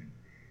everything.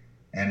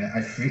 And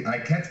I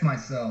catch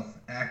myself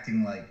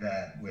acting like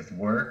that with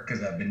work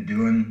because I've been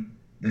doing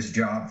this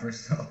job for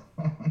so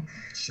long.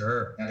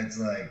 Sure. And it's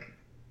like,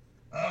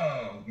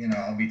 oh, you know,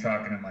 I'll be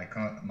talking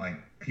to my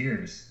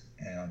peers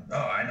and, oh,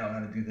 I know how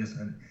to do this.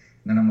 And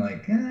then I'm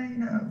like, you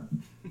know,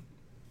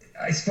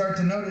 I start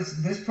to notice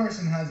this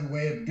person has a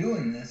way of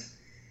doing this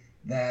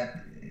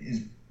that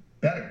is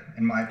better,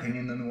 in my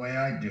opinion, than the way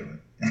I do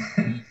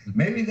it.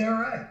 Maybe they're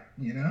right,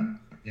 you know?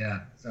 Yeah.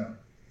 So.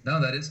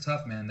 No, that is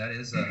tough, man. That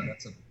is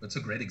that's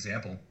a great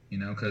example, you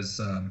know, because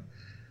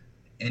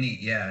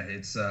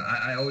it's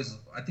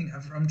I think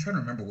I'm trying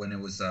to remember when it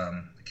was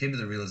I came to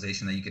the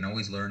realization that you can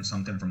always learn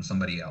something from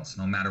somebody else,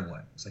 no matter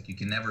what. It's like you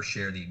can never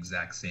share the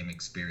exact same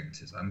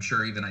experiences. I'm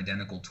sure even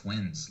identical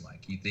twins,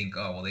 like you think,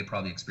 oh well, they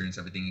probably experience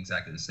everything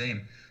exactly the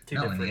same.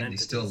 No, in the end, they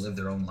still live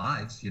their own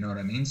lives. You know what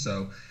I mean?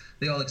 So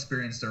they all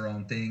experience their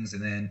own things,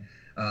 and then.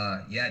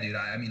 Dude,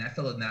 I mean, I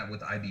felt in that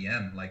with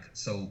IBM. Like,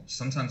 so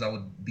sometimes I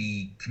would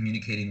be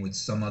communicating with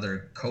some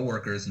other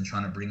coworkers and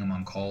trying to bring them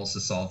on calls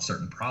to solve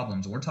certain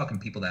problems. We're talking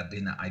people that have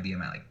been at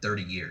IBM at like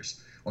 30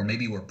 years, or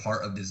maybe were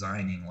part of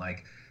designing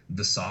like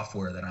the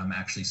software that I'm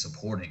actually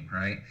supporting,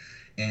 right?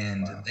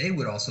 And they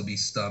would also be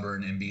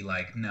stubborn and be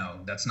like, no,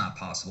 that's not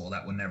possible.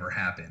 That would never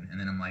happen. And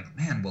then I'm like,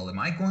 man, well, am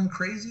I going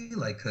crazy?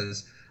 Like,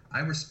 because I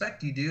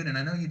respect you, dude, and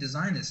I know you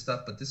design this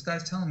stuff, but this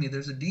guy's telling me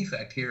there's a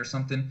defect here or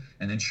something.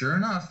 And then sure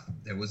enough,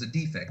 there was a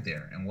defect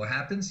there. And what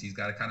happens? He's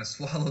got to kind of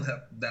swallow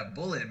that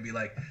bullet and be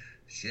like,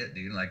 shit,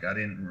 dude, like I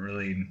didn't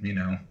really, you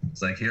know,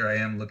 it's like here I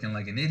am looking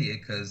like an idiot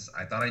because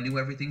I thought I knew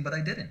everything, but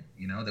I didn't.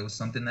 You know, there was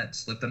something that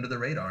slipped under the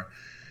radar.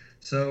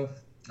 So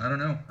I don't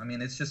know. I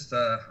mean, it's just,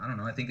 I don't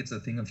know. I think it's a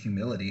thing of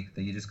humility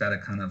that you just got to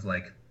kind of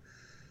like,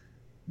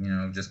 you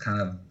know, just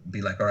kind of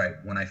be like, all right,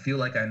 when I feel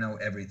like I know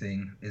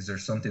everything, is there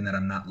something that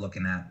I'm not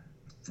looking at,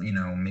 you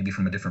know, maybe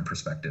from a different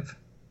perspective?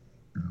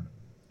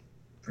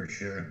 For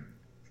sure.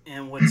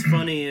 And what's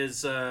funny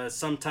is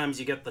sometimes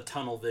you get the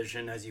tunnel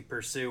vision as you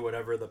pursue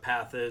whatever the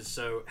path is.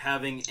 So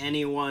having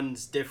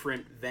anyone's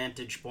different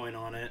vantage point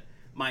on it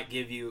might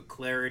give you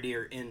clarity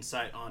or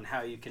insight on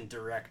how you can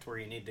direct where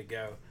you need to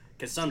go.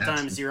 Because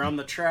sometimes you're on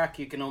the track,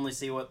 you can only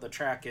see what the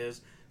track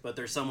is, but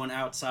there's someone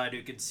outside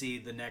who could see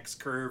the next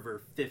curve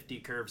or 50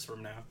 curves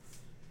from now.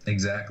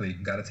 Exactly.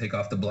 Got to take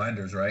off the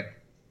blinders, right?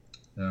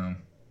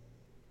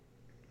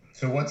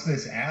 So what's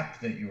this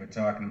app that you were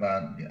talking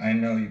about? I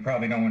know you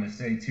probably don't want to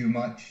say too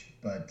much,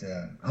 but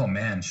oh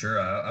man, sure.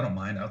 I don't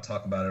mind. I'll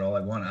talk about it all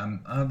I want.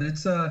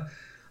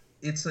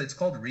 It's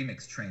called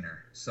Remix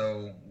Trainer.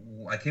 So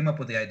I came up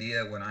with the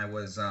idea when I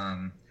was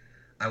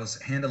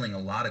handling a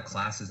lot of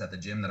classes at the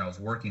gym that I was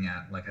working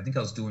at. Like I think I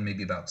was doing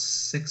maybe about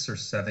 6 or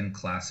 7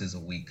 classes a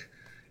week.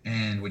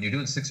 And when you're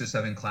doing 6 or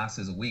 7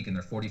 classes a week and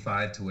they're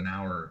 45 to an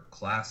hour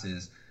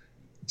classes,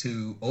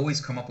 to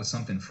always come up with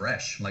something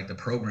fresh, like the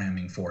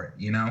programming for it,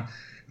 you know?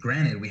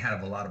 Granted, we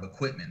have a lot of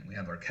equipment. We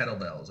have our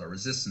kettlebells, our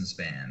resistance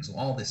bands,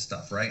 all this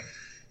stuff, right?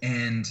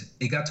 And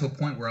it got to a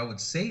point where I would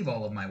save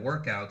all of my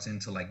workouts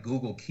into like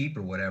Google Keep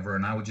or whatever,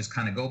 and I would just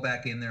kind of go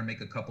back in there,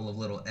 make a couple of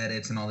little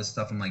edits and all this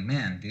stuff. I'm like,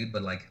 man, dude,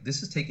 but like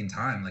this is taking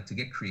time, like to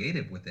get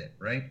creative with it,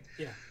 right?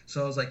 Yeah.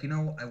 So I was like, you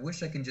know, I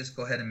wish I can just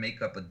go ahead and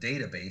make up a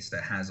database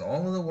that has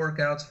all of the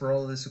workouts for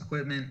all of this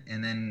equipment,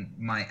 and then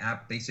my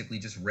app basically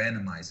just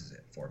randomizes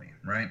it for me,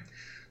 right?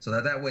 So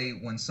that way,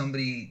 when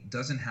somebody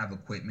doesn't have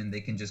equipment,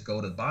 they can just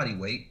go to body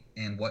weight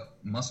and what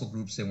muscle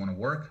groups they want to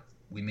work.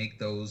 We make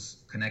those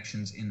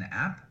connections in the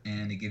app,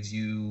 and it gives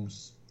you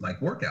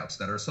like workouts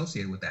that are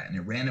associated with that, and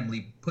it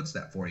randomly puts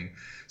that for you.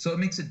 So it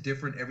makes it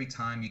different every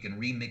time. You can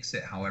remix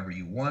it however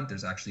you want.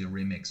 There's actually a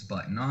remix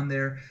button on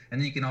there,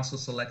 and then you can also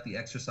select the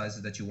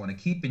exercises that you want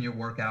to keep in your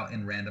workout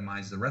and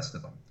randomize the rest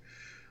of them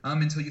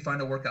until you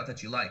find a workout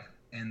that you like.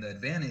 And the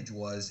advantage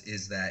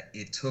is that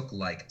it took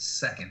like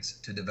seconds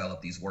to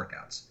develop these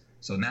workouts.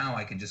 So now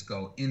I can just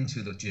go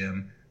into the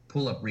gym,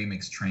 pull up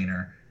Remix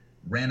Trainer,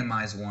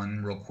 randomize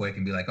one real quick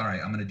and be like, all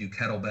right, I'm going to do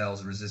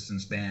kettlebells,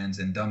 resistance bands,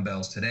 and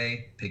dumbbells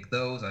today. Pick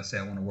those. I say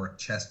I want to work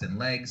chest and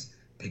legs.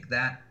 Pick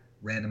that.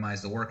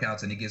 Randomize the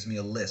workouts, and it gives me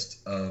a list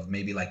of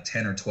maybe like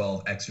 10 or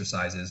 12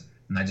 exercises,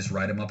 and I just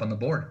write them up on the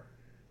board,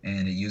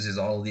 and it uses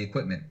all of the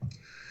equipment.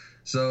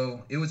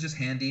 So it was just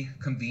handy,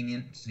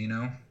 convenient,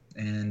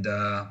 and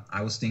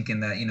I was thinking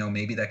that,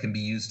 maybe that can be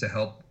used to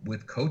help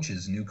with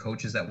coaches, new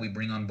coaches that we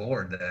bring on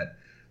board that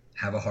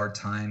have a hard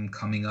time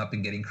coming up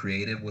and getting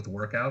creative with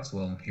workouts.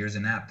 Well, here's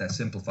an app that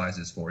simplifies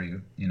this for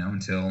you,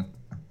 until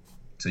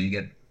you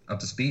get up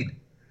to speed.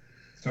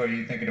 So are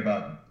you thinking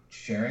about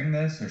sharing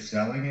this or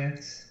selling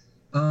it?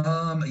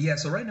 Yeah,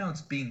 so right now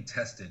it's being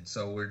tested.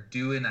 So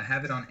I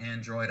have it on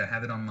Android, I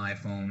have it on my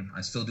phone.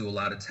 I still do a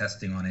lot of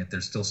testing on it.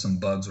 There's still some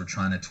bugs we're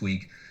trying to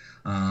tweak.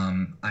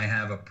 I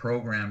have a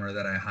programmer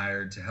that I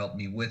hired to help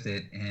me with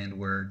it, and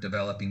we're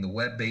developing the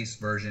web-based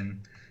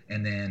version.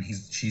 And then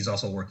she's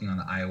also working on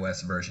the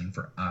iOS version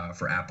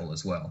for Apple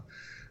as well.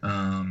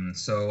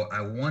 So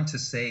I want to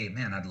say,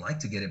 man, I'd like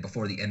to get it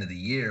before the end of the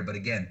year. But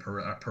again,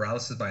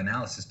 paralysis by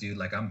analysis, dude.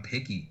 Like, I'm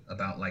picky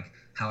about like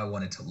how I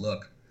want it to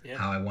look,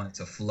 how I want it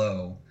to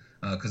flow.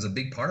 Because a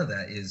big part of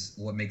that is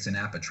what makes an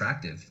app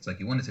attractive. It's like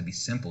you want it to be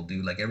simple,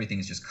 dude. Like, everything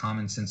is just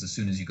common sense as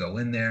soon as you go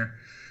in there.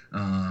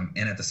 And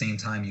at the same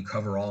time, you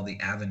cover all the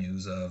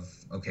avenues of,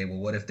 okay, well,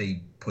 what if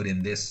they put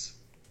in this,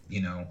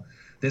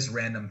 this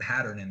random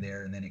pattern in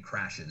there and then it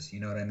crashes,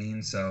 you know what I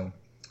mean? So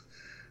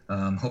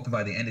hoping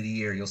by the end of the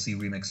year, you'll see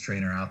Remix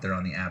Trainer out there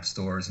on the app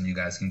stores, and you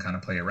guys can kind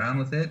of play around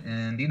with it.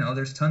 And,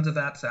 there's tons of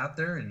apps out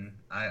there, and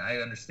I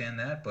understand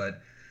that,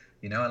 but,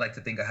 I like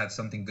to think I have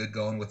something good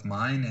going with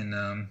mine,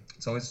 and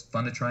it's always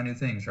fun to try new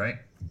things, right?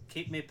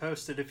 Keep me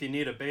posted if you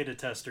need a beta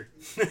tester.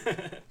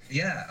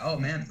 Yeah. Oh,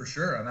 man, for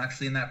sure. I'm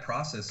actually in that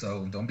process,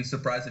 so don't be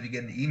surprised if you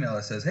get an email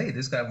that says, hey,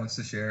 this guy wants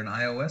to share an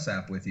iOS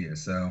app with you.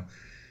 So,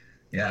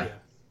 yeah.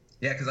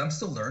 Yeah, because I'm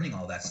still learning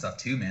all that stuff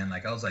too, man.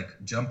 Like, I was like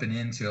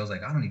I was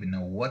like, I don't even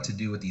know what to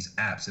do with these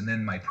apps. And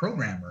then my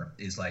programmer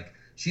is like,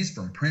 she's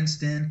from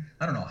Princeton.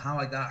 I don't know how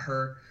I got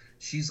her.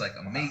 She's like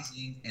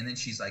amazing. And then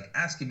she's like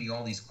asking me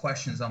all these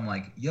questions. I'm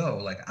like, yo,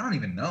 like, I don't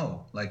even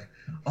know. Like,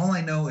 all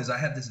I know is I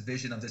have this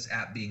vision of this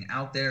app being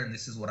out there, and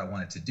this is what I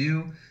want it to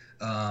do.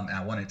 And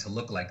I want it to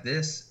look like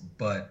this,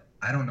 but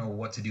I don't know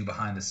what to do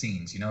behind the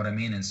scenes. You know what I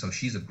mean? And so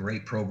she's a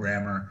great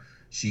programmer.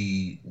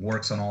 She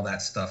works on all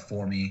that stuff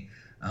for me.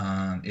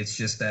 It's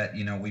just that,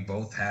 we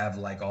both have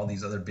like all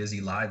these other busy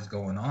lives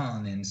going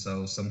on. And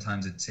so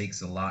sometimes it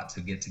takes a lot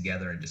to get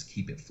together and just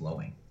keep it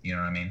flowing. You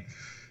know what I mean?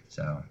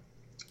 So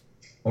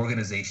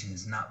organization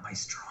is not my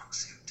strong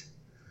suit.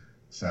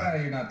 So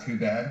you're not too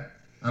bad.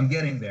 I'm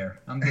getting there.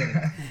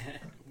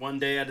 One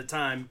day at a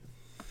time.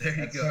 There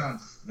you go.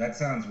 That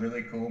sounds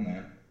really cool,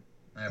 man.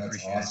 That's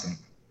appreciate awesome.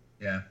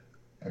 It. Yeah.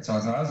 That's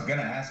awesome. I was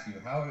gonna ask you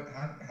how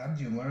did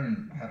you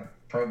learn how to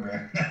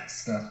program that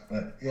stuff?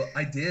 But well,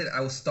 I did.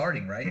 I was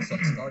starting, right? So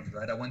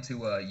I went to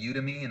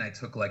Udemy, and I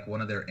took like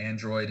one of their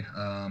Android,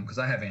 because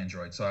I have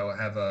Android. So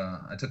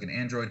I took an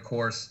Android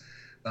course.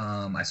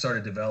 I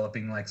started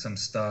developing like some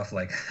stuff,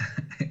 like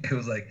it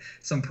was like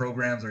some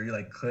programs where you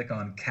like click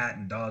on cat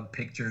and dog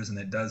pictures and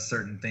it does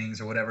certain things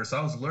or whatever. So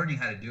I was learning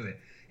how to do it,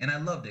 and I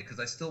loved it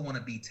because I still want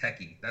to be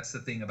techie. That's the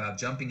thing about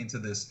jumping into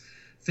this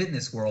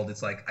fitness world.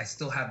 It's like I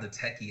still have the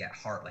techie at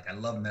heart. Like, I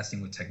love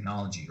messing with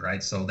technology,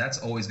 right? So that's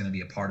always going to be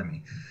a part of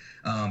me.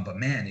 But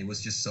man, it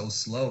was just so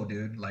slow,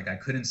 dude. Like, I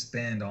couldn't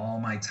spend all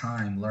my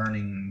time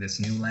learning this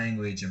new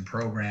language and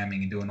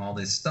programming and doing all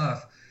this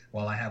stuff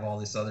while I have all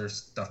this other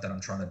stuff that I'm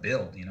trying to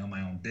build,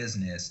 my own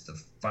business,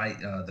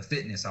 the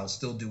fitness. I was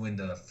still doing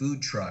the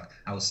food truck.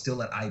 I was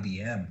still at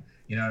IBM,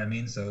 you know what I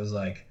mean? So it was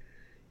like,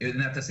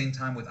 and at the same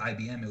time with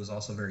IBM, it was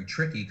also very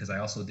tricky because I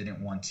also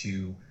didn't want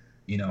to,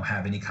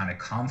 have any kind of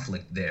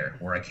conflict there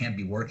where I can't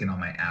be working on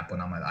my app when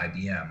I'm at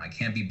IBM. I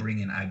can't be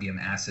bringing IBM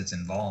assets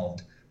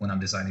involved when I'm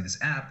designing this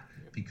app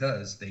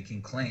because they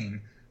can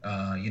claim,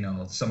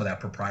 some of that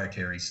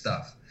proprietary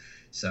stuff.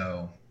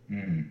 So.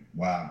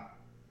 Wow.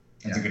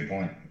 That's a good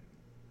point.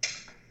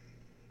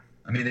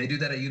 I mean, they do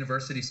that at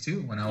universities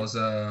too. When I was,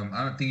 I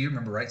don't think you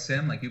remember, right,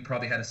 Sam? Like, you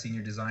probably had a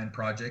senior design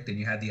project and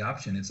you had the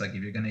option. It's like,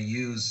 if you're going to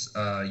use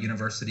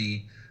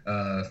university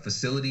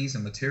facilities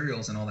and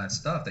materials and all that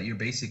stuff, that you're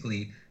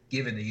basically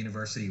giving the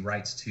university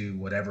rights to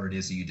whatever it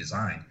is that you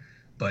design.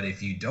 But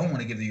if you don't want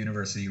to give the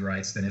university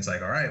rights, then it's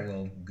like, all right,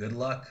 well, good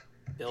luck.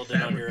 Build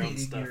it on your own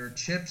stuff. Your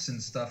chips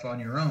and stuff on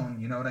your own,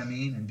 you know what I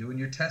mean? And doing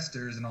your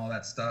testers and all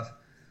that stuff.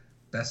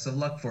 Best of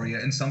luck for you.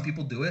 And some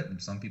people do it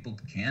and some people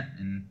can't.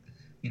 And,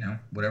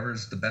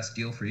 whatever's the best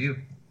deal for you.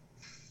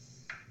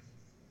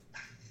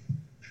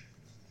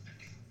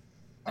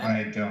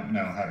 I don't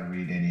know how to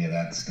read any of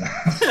that stuff.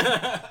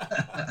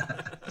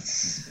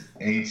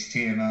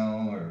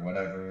 HTML or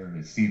whatever,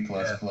 C++.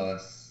 Yeah.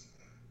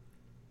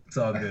 It's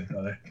all good,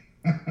 brother.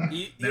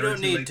 You don't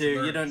need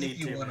to. You don't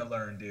need to. You want to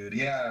learn, dude.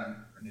 Yeah,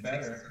 it better.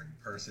 takes a certain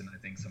person, I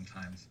think,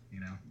 sometimes,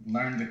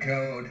 Learn to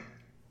code,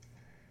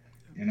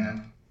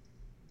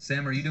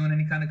 Sam, are you doing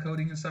any kind of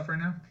coding and stuff right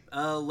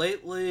now?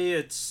 Lately,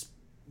 it's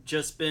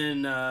just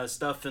been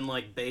stuff in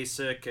like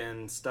basic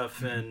and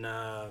stuff in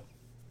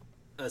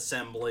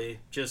assembly.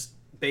 Just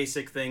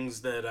basic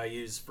things that I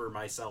use for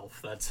myself.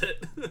 That's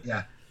it.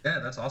 Yeah. Yeah,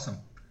 that's awesome.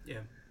 Yeah.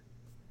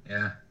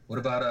 Yeah. What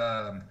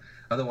about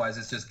otherwise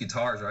it's just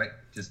guitars, right?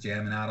 Just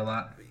jamming out a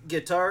lot.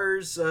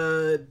 Guitars,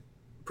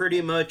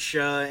 pretty much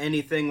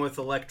anything with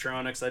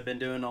electronics. I've been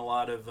doing a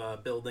lot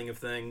of building of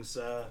things.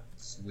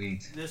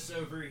 Sweet. This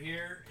over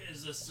here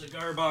is a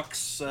cigar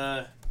box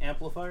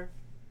amplifier.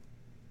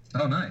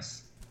 Oh,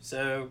 nice.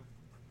 So,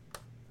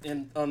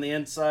 on the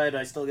inside,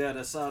 I still got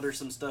to solder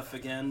some stuff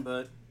again,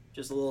 but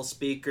just a little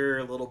speaker,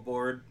 a little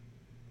board,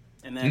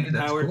 and then Dude,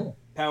 that's cool.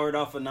 powered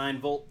off a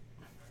 9-volt.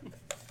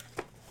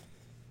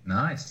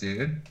 Nice,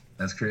 dude.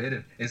 That's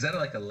creative. Is that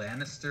like a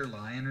Lannister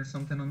lion or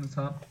something on the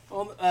top?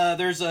 Well,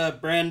 there's a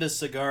brand of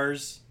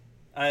cigars.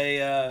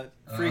 I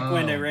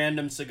frequent a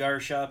random cigar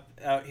shop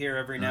out here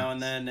every now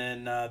and then,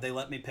 and they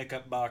let me pick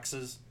up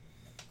boxes.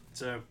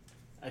 So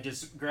I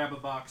just grab a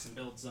box and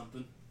build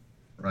something.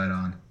 Right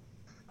on.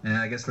 And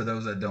I guess for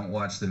those that don't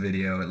watch the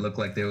video, it looked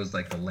like there was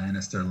like the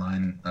Lannister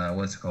line,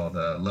 what's it called,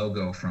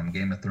 logo from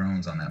Game of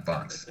Thrones on that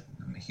box.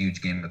 I'm a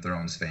huge Game of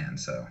Thrones fan,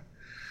 so.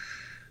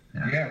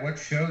 Yeah, what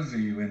shows are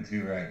you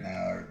into right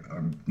now,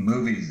 or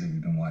movies have you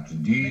been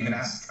watching? Do you even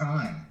have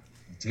time?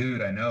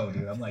 Dude, I know,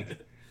 dude. I'm like,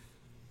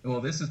 well,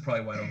 this is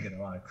probably why I don't get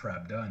a lot of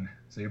crap done.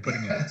 So you're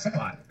putting me on the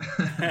spot.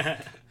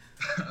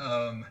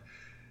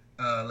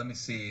 Let me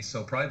see.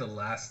 So probably the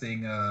last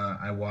thing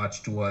I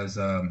watched was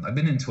I've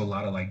been into a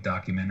lot of like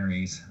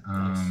documentaries,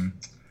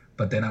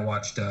 but then I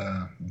watched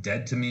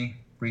Dead to Me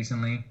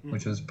recently,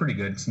 which was pretty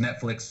good. It's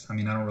Netflix. I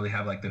mean, I don't really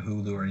have like the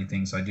Hulu or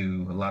anything, so I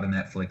do a lot of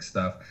Netflix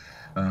stuff.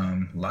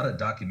 A lot of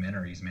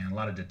documentaries, man. A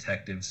lot of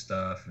detective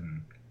stuff and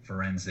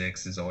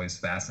forensics is always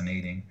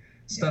fascinating.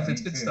 Stuff.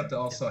 It's good stuff to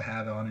also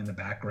have on in the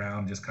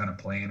background, just kind of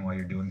playing while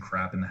you're doing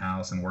crap in the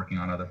house and working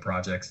on other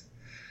projects.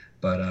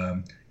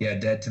 But yeah,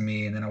 Dead to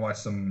Me, and then I watch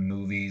some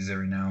movies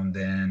every now and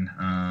then.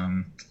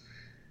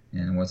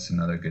 And what's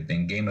another good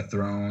thing? Game of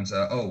Thrones.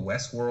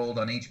 Westworld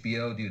on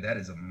HBO, dude. That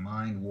is a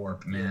mind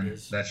warp, man.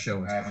 That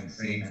show is I haven't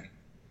seen it.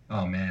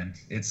 Oh man,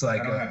 it's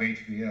like I don't have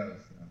HBO.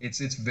 So.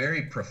 It's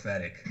very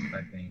prophetic.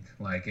 I think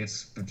like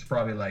it's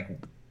probably like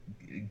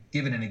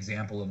giving an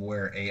example of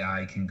where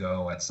AI can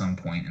go at some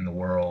point in the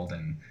world,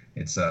 and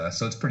it's so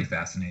it's pretty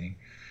fascinating.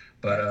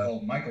 But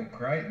old Michael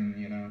Crichton,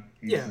 you know.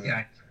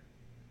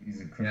 He's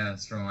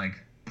it's from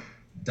like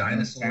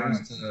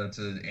dinosaurs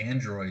to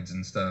androids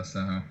and stuff.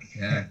 So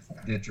yeah,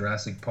 did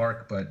Jurassic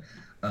Park, but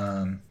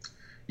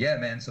yeah,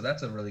 man. So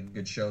that's a really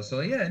good show.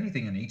 So yeah,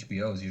 anything on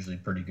HBO is usually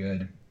pretty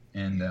good.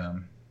 And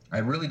I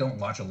really don't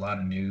watch a lot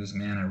of news,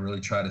 man. I really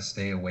try to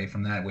stay away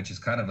from that, which is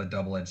kind of a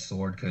double-edged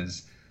sword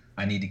because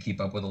I need to keep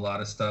up with a lot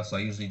of stuff. So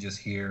I usually just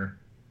hear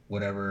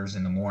whatever's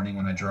in the morning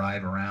when I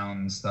drive around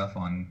and stuff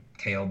on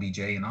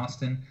KLBJ in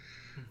Austin.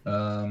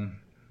 But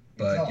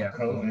it's all yeah,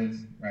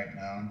 COVID right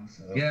now,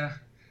 so yeah,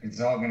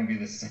 it's all going to be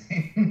the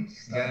same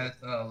stuff.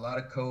 Yeah, a lot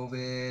of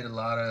COVID, a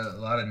lot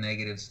of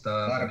negative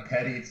stuff, a lot of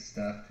petty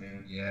stuff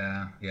too.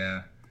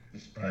 Yeah,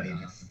 just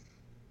pettiness.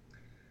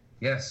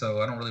 Yeah,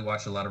 so I don't really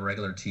watch a lot of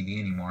regular TV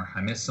anymore. I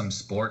miss some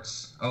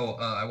sports.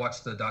 I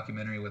watched the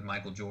documentary with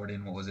Michael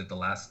Jordan. What was it, The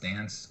Last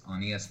Dance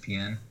on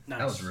ESPN? Nice.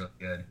 That was really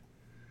good.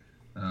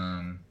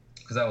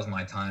 Because that was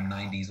my time,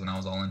 90s, when I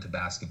was all into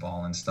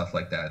basketball and stuff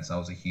like that. So I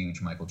was a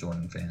huge Michael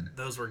Jordan fan.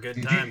 Those were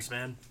good times,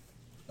 man.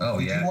 Oh,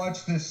 Did yeah. you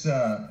watch this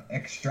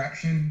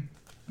Extraction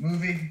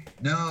movie?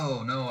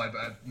 No.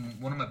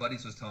 One of my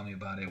buddies was telling me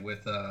about it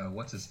with,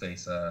 what's his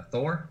face?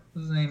 Thor?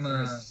 What's his name?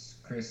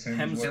 Chris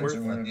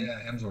Hemsworth. Yeah,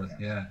 Hemsworth,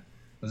 yeah.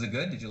 Was it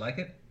good? Did you like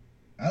it?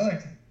 I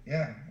liked it,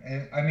 yeah.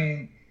 I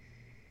mean,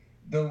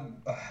 the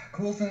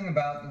cool thing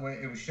about the way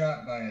it was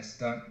shot by a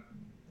stunt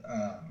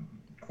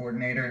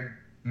coordinator,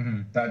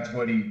 that's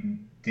what he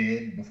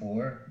did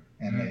before,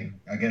 and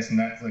I guess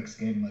Netflix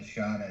gave him a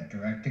shot at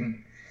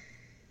directing.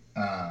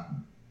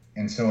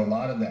 And so a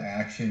lot of the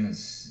action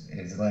is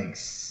like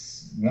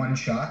one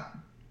shot,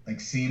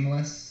 like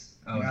seamless.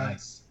 Oh,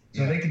 nice.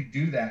 So they can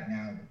do that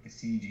now with the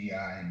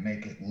CGI and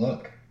make it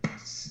look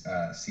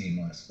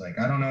seamless. Like,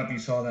 I don't know if you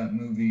saw that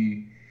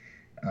movie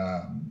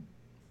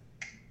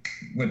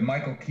with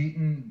Michael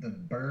Keaton, the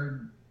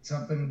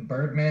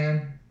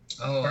Birdman.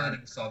 Oh, I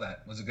never saw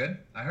that. Was it good?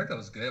 I heard that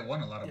was good. It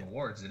won a lot of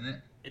awards, didn't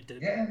it? It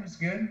did. Yeah, it was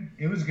good.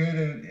 It was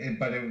good,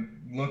 but it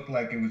looked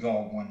like it was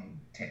all one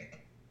take.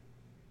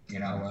 You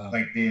know, Oh, wow.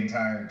 like the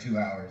entire 2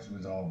 hours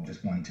was all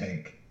just one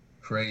take.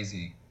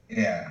 Crazy.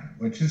 Yeah,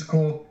 which is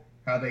cool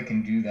how they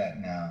can do that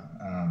now.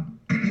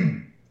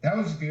 That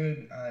was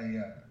good.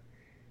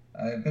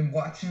 I've been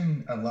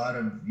watching a lot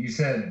of, you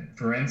said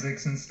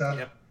forensics and stuff.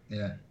 Yep.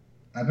 Yeah.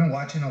 I've been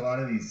watching a lot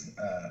of these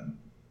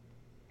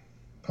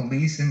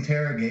police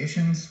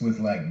interrogations with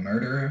like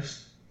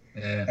murderers.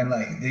 Yeah. And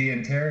like the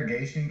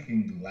interrogation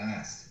can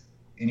last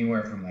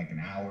anywhere from like an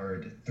hour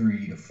to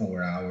 3 to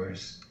 4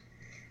 hours.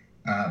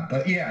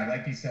 But yeah,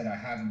 like you said, I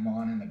have them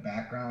on in the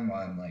background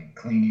while I'm like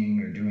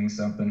cleaning or doing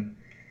something.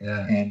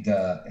 Yeah. And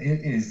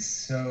it is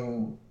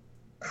so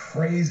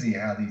crazy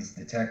how these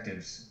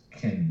detectives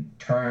can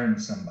turn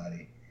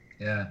somebody.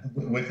 Yeah.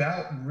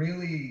 Without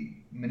really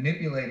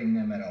manipulating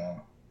them at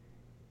all.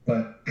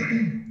 But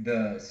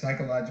the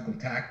psychological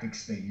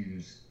tactics they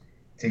use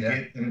to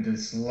get them to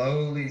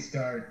slowly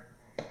start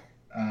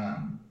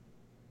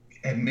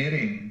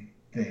admitting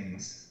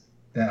things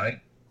that right.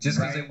 Just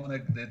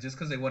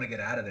because they want to get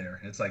out of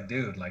there. It's like,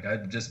 dude, like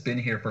I've just been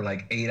here for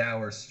like 8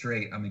 hours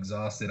straight. I'm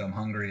exhausted. I'm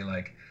hungry.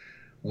 Like,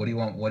 what do you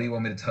want? What do you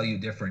want me to tell you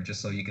different,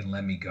 just so you can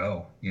let me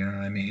go? You know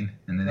what I mean?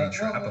 And then they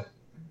trap them.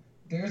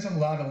 There's a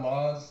lot of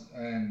laws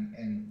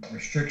and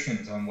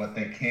restrictions on what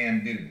they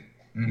can do,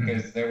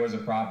 because there was a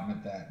problem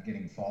with that,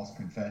 getting false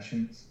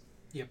confessions.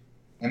 Yep.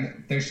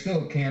 And there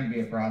still can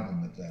be a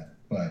problem with that,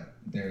 but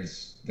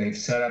they've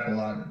set up a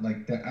lot of,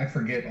 like, I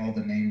forget all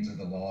the names of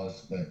the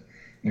laws, but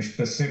they're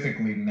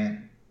specifically meant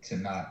to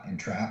not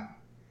entrap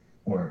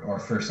or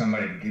for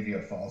somebody to give you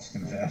a false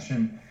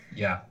confession.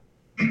 Yeah.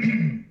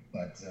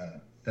 But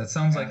that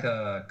sounds like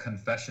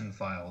Confession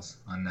Files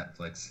on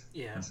Netflix.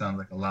 Yeah. It sounds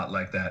like a lot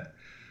like that.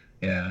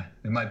 Yeah,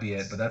 it might be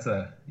it, but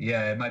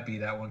it might be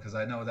that one, because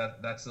I know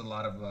that's a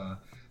lot of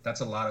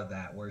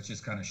that, where it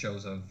just kind of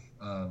shows of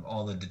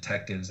all the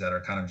detectives that are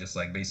kind of just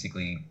like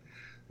basically,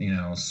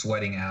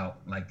 sweating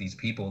out like these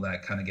people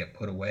that kind of get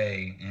put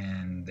away,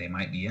 and they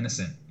might be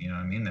innocent. You know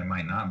what I mean? They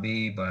might not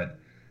be, but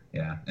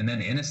yeah. And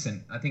then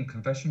innocent, I think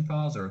Confession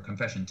Files or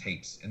Confession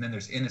Tapes, and then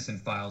there's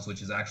Innocent Files,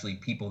 which is actually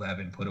people that have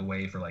been put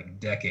away for like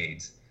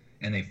decades,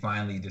 and they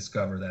finally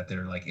discover that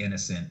they're like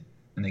innocent,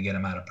 and they get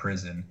them out of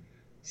prison.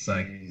 It's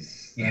like,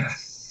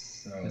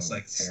 so it's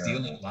like terrible.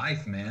 stealing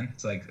life, man.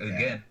 It's like,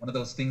 again, one of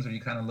those things where you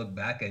kind of look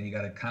back and you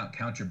got to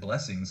count your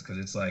blessings, because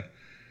it's like,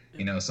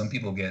 some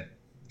people get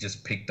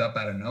just picked up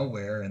out of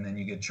nowhere, and then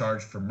you get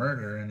charged for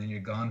murder, and then you're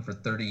gone for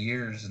 30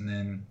 years, and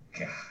then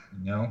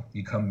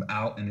you come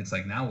out, and it's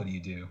like, now what do you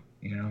do?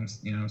 You know what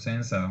I'm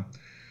saying? So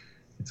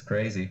it's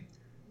crazy.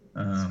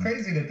 It's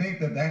crazy to think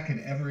that could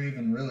ever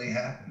even really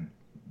happen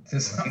to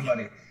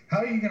somebody. How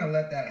are you going to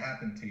let that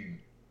happen to you?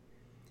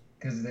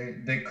 Because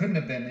there couldn't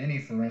have been any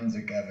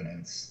forensic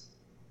evidence.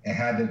 It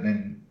had to have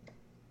been.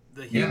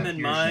 The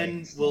human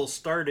mind will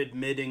start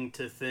admitting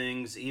to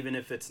things, even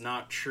if it's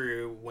not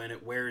true, when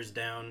it wears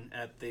down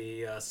at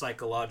the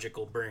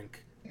psychological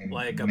brink.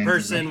 Like, a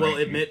person will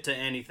admit to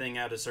anything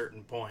at a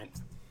certain point.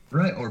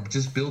 Right, or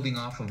just building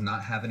off of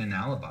not having an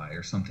alibi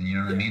or something, you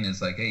know what I mean?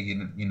 It's like, hey,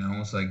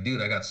 it's like,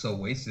 dude, I got so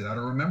wasted, I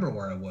don't remember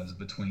where I was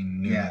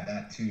between noon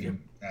and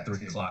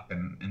 3 o'clock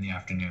in the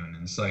afternoon.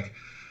 And it's like,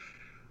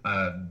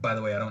 by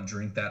the way, I don't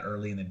drink that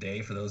early in the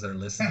day, for those that are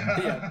listening.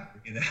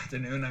 In the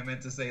afternoon, I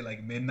meant to say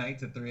like midnight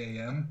to 3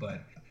 a.m.,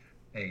 but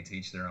hey, to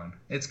each their own.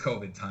 It's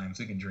COVID time,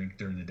 so we can drink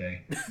during the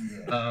day.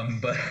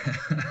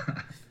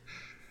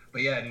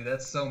 But yeah, dude,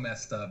 that's so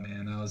messed up,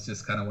 man. I was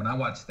just kind of, when I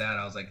watched that,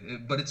 I was like,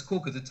 but it's cool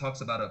because it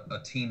talks about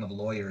a team of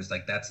lawyers,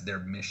 like that's their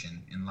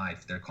mission in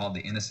life. They're called the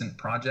Innocent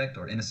Project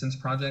or Innocence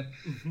Project.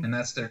 And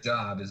that's their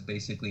job, is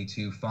basically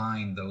to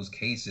find those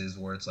cases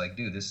where it's like,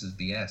 dude, this is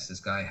BS.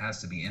 This guy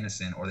has to be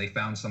innocent. Or they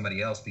found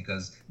somebody else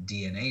because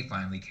DNA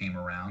finally came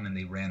around and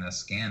they ran a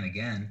scan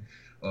again.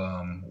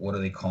 What do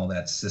they call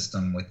that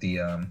system with the,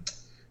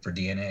 for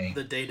DNA?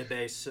 The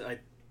database.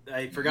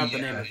 I forgot the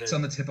name of it. It's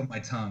on the tip of my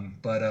tongue.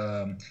 But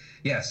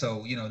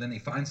so then they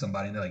find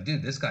somebody and they're like,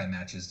 dude, this guy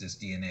matches this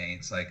DNA.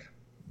 It's like,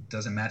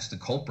 doesn't match the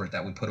culprit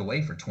that we put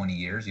away for 20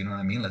 years. You know what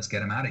I mean? Let's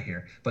get him out of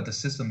here. But the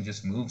system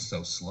just moves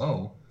so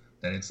slow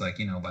that it's like,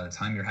 by the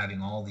time you're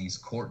having all these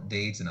court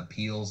dates and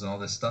appeals and all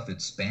this stuff,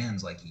 it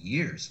spans like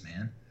years,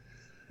 man.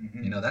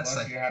 That's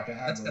Plus, like, you have to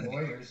have the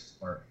lawyers.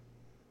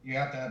 You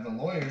have to have the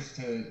lawyers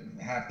to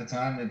half the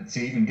time to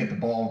even get the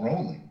ball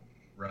rolling.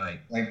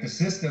 Right. Like, the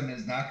system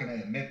is not going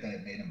to admit that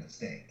it made a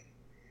mistake.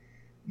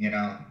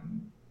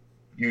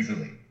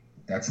 Usually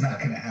that's not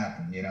going to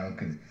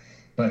happen.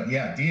 But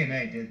yeah,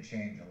 DNA did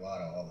change a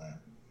lot of all that.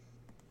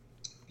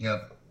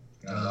 Yep.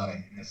 Got a lot of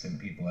innocent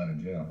people out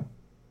of jail.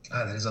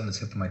 That is on the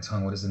tip of my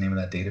tongue. What is the name of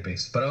that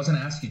database? But I was going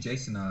to ask you,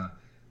 Jason,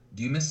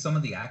 do you miss some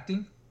of the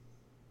acting?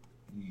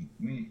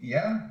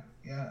 Yeah,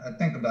 I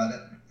think about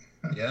it.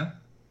 Yeah?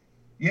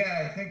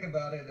 Yeah, I think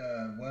about it,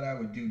 what I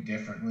would do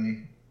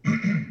differently.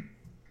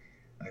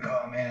 Like,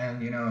 oh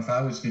man, if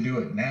I was to do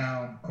it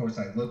now, of course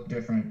I look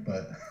different,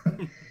 but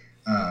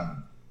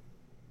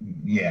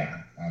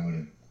yeah, I would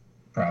have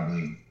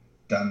probably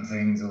done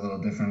things a little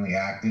differently,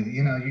 acted.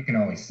 You can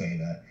always say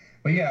that.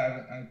 But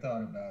yeah, I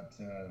thought about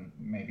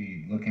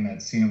maybe looking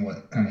at seeing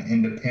what kind of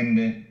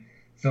independent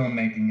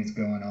filmmaking is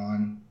going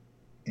on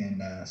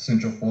in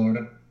Central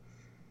Florida.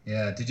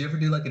 Yeah, did you ever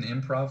do like an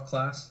improv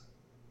class?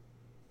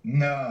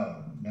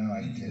 No,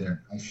 I didn't.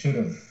 I should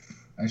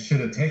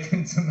have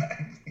taken some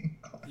acting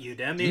class.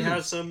 Udemy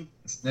has some.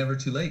 It's never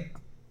too late.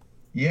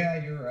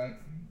 Yeah, you're right.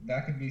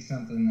 That could be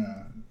something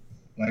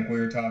like we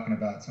were talking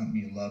about, something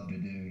you love to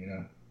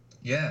do,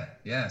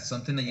 Yeah,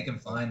 something that you can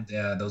find.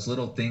 Those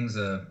little things.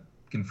 You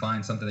can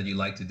find something that you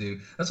like to do.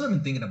 That's what I've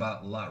been thinking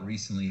about a lot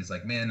recently. Is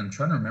like, man, I'm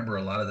trying to remember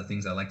a lot of the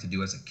things I like to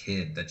do as a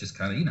kid that just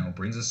kind of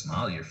brings a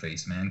smile to your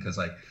face, man. Because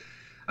like,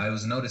 I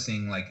was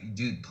noticing, like,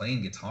 dude,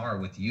 playing guitar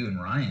with you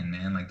and Ryan,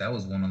 man, like that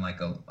was one of like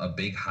a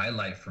big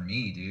highlight for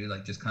me, dude.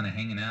 Like just kind of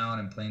hanging out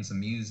and playing some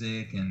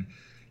music. And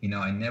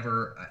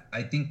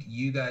I think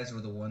you guys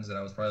were the ones that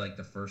I was probably like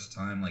the first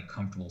time like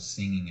comfortable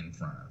singing in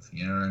front of,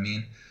 you know what I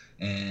mean?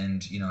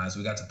 And as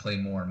we got to play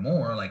more and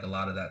more, like a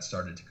lot of that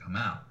started to come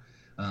out.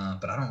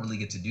 But I don't really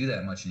get to do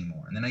that much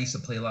anymore. And then I used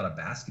to play a lot of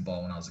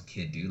basketball when I was a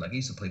kid, dude. Like I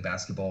used to play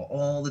basketball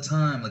all the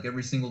time, like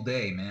every single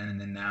day, man. And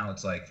then now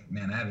it's like,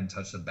 man, I haven't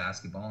touched a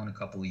basketball in a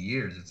couple of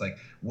years. It's like,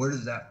 where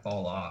does that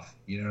fall off?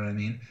 You know what I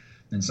mean?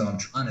 And so I'm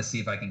trying to see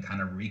if I can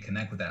kind of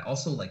reconnect with that.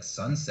 Also, like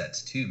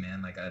sunsets too,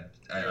 man. Like I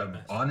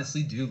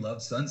honestly do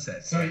love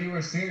sunsets. So you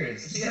were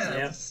serious?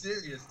 Yeah, I'm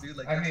serious, dude.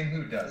 Like I mean,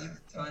 who does?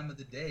 Time of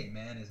the day,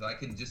 man, is I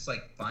can just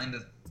like find a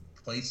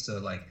place to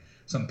like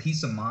some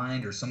peace of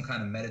mind or some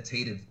kind of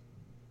meditative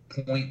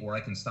point where I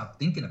can stop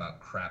thinking about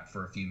crap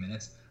for a few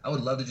minutes. I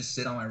would love to just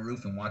sit on my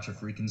roof and watch a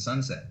freaking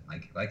sunset.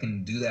 Like if I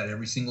can do that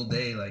every single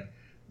day, like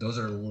those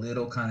are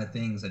little kind of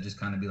things that just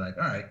kind of be like,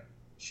 all right,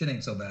 shit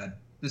ain't so bad.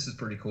 This is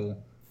pretty cool.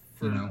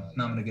 Now I'm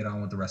gonna get on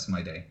with the rest of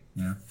my day.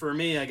 For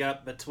me, I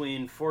got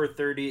between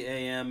 4:30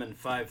 a.m. and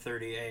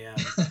 5:30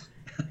 a.m.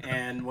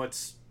 And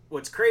what's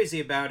crazy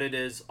about it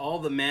is all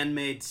the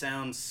man-made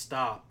sounds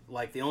stop.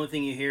 Like the only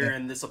thing you hear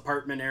in this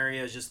apartment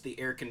area is just the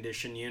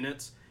air-conditioned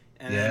units.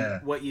 And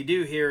then what you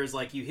do hear is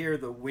like you hear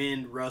the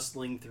wind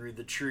rustling through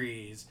the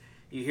trees.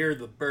 You hear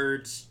the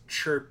birds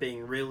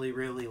chirping really,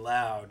 really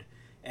loud.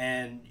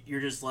 And you're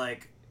just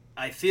like,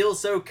 I feel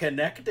so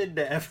connected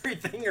to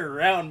everything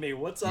around me.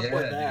 What's up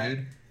with that?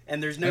 Dude.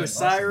 And there's no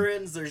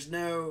sirens. Awesome. There's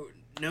no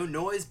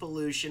noise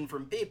pollution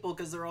from people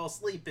because they're all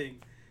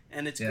sleeping.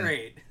 And it's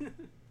great.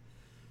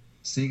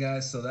 See,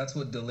 guys, so that's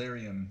what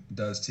delirium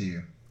does to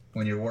you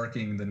when you're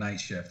working the night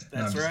shift.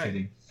 That's no, I'm right. just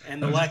kidding.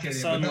 And the lack of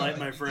sunlight,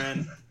 my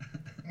friend.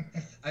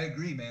 I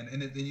agree, man.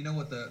 And then you know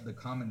what the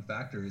common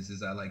factor is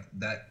that like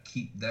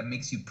that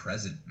makes you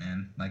present,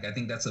 man. Like I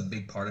think that's a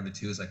big part of it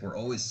too. Is like we're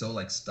always so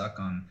like stuck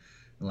on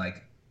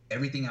like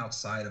everything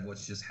outside of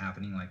what's just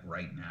happening like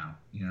right now.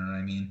 You know what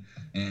I mean?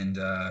 And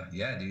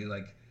dude,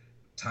 like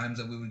times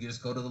that we would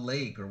just go to the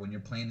lake or when you're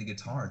playing the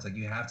guitar, it's like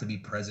you have to be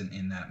present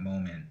in that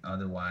moment.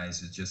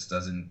 Otherwise, it just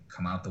doesn't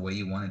come out the way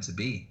you want it to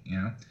be.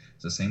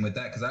 It's the same with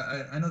that. Because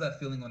I know that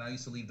feeling when I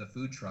used to leave the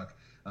food truck.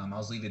 I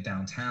was leaving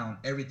downtown.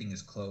 Everything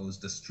is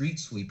closed. The street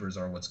sweepers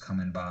are what's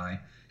coming by,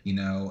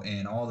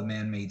 and all the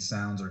man-made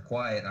sounds are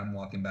quiet. I'm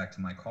walking back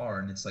to my car,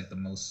 and it's like the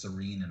most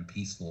serene and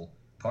peaceful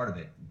part of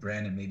it.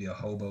 Granted, maybe a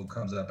hobo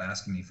comes up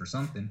asking me for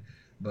something,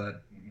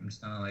 but I'm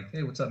just kind of like,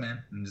 hey, what's up,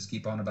 man? And just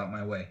keep on about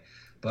my way.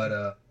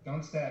 But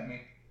don't stab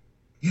me.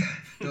 Yeah,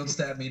 don't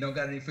stab me. Don't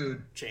got any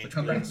food. Change. So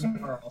come back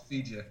tomorrow. I'll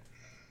feed you.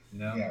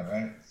 Yeah,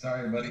 right.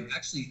 Sorry, buddy.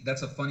 Actually,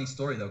 that's a funny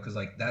story though, because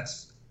like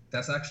that's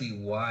actually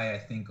why I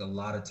think a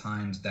lot of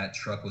times that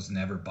truck was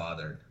never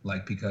bothered.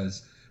 Like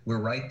because we're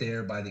right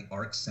there by the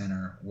Arc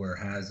Center where it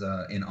has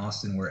in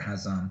Austin where it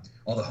has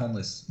all the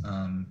homeless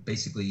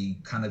basically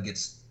kind of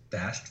gets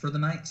stashed for the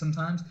night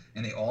sometimes,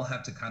 and they all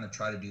have to kind of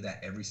try to do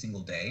that every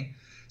single day.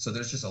 So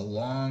there's just a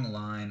long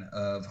line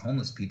of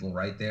homeless people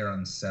right there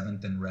on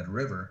 7th and Red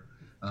River,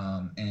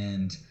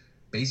 and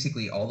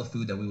basically all the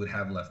food that we would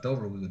have left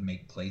over, we would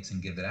make plates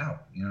and give it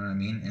out. You know what I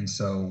mean? And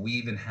so we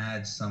even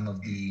had some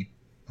of the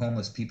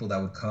homeless people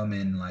that would come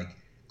in like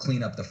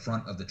clean up the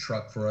front of the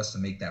truck for us to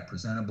make that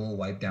presentable,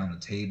 wipe down the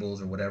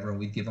tables or whatever, and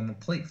we'd give them a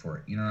plate for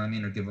it, you know what I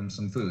mean, or give them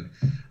some food.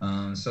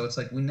 So it's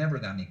like we never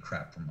got any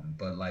crap from them,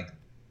 but like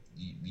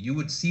you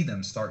would see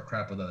them start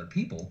crap with other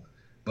people,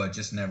 but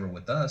just never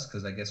with us,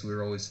 because I guess we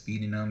were always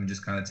feeding them and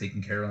just kind of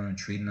taking care of them and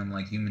treating them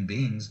like human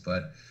beings.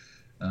 But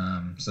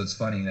so it's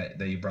funny that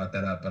you brought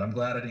that up, but I'm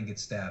glad I didn't get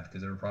stabbed,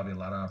 because there were probably a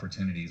lot of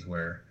opportunities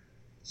where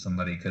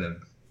somebody could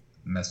have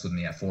messed with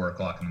me at 4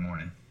 o'clock in the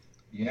morning.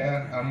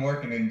 Yeah, I'm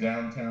working in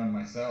downtown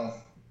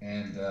myself,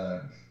 and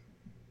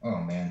oh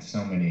man,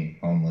 so many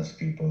homeless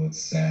people.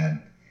 It's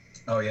sad.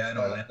 Oh yeah, in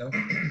Orlando.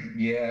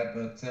 Yeah,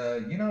 but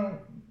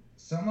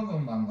some of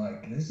them I'm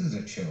like, this is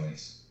a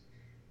choice.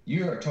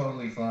 You are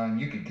totally fine.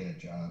 You could get a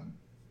job.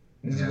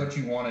 This is what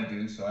you want to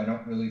do, so I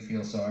don't really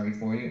feel sorry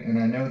for you, and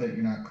I know that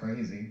you're not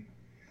crazy.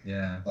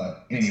 Yeah.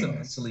 But it's the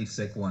mentally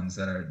sick ones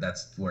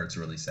that's where it's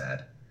really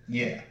sad.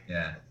 Yeah.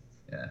 Yeah.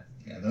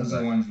 Yeah, those are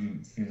the ones you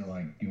feel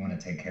like you want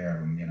to take care of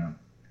them,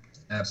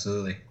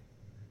 Absolutely.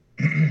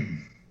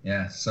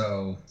 Yeah,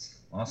 so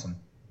awesome.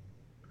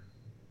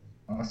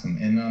 Awesome.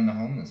 And on the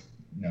homeless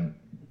note.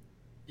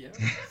 Yeah.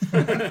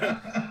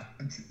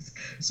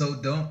 So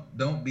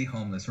don't be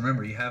homeless.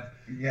 Remember, you have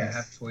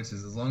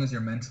choices. As long as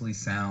you're mentally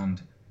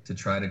sound to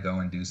try to go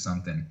and do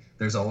something,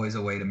 there's always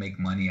a way to make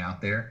money out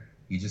there.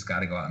 You just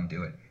got to go out and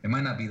do it. It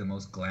might not be the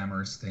most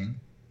glamorous thing,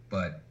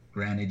 but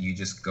granted, you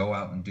just go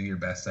out and do your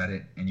best at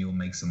it and you'll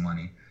make some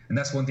money. And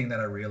that's one thing that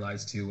I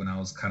realized too when I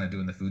was kind of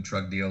doing the food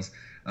truck deals.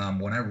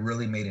 When I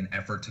really made an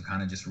effort to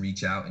kind of just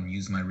reach out and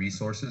use my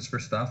resources for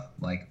stuff,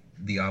 like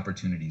the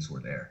opportunities were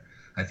there.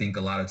 I think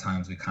a lot of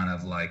times we kind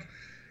of like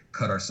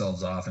cut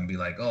ourselves off and be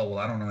like, oh, well,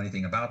 I don't know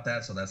anything about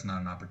that, so that's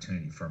not an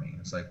opportunity for me.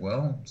 It's like,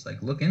 well, it's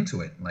like, look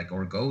into it, like,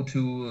 or go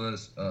to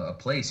a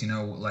place, you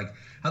know, like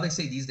how they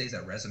say these days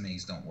that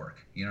resumes don't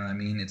work. You know what I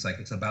mean? It's like,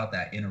 it's about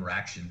that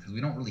interaction, because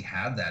we don't really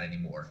have that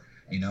anymore.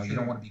 You know, you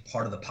don't want to be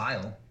part of the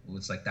pile.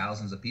 It's like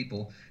thousands of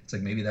people. It's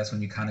like, maybe that's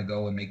when you kind of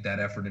go and make that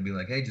effort and be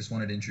like, hey, just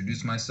wanted to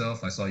introduce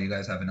myself. I saw you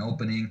guys have an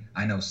opening.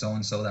 I know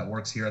so-and-so that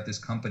works here at this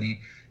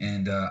company,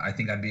 and I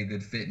think I'd be a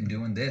good fit in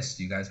doing this.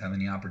 Do you guys have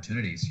any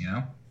opportunities, you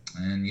know?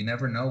 And you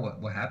never know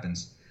what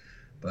happens.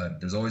 But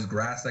there's always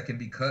grass that can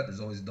be cut. There's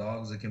always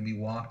dogs that can be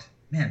walked.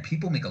 Man,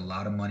 people make a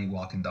lot of money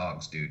walking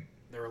dogs, dude.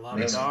 There are a lot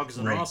of dogs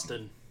in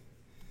Austin.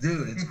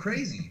 Dude, it's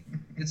crazy.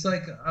 It's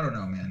like, I don't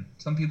know, man.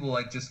 Some people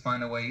like just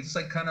find a way. It's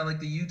like kind of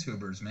like the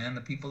YouTubers, man. The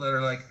people that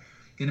are like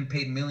getting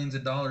paid millions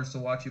of dollars to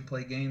watch you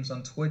play games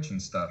on Twitch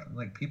and stuff.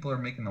 Like, people are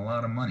making a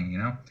lot of money, you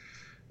know?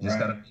 You just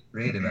got to be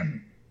creative.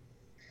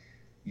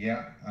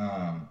 Yeah.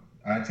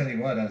 I tell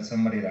you what, as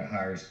somebody that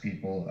hires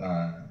people,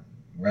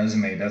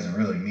 resume doesn't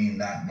really mean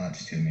that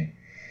much to me.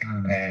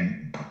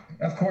 And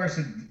of course,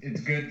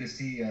 it's good to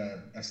see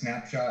a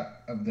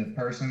snapshot of the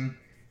person,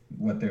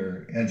 what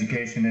their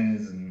education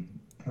is, and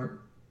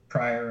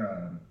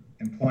prior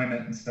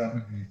employment and stuff.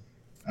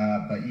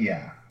 But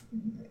yeah,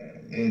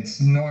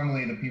 it's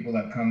normally the people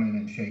that come in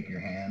and shake your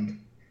hand,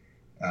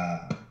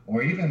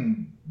 or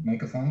even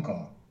make a phone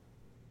call,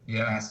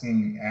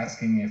 asking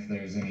if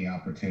there's any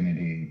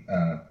opportunity.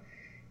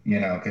 You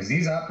know, because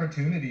these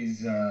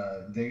opportunities,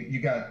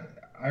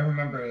 I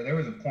remember there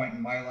was a point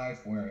in my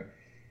life where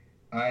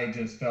I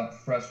just felt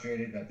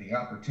frustrated that the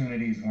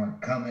opportunities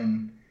weren't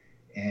coming,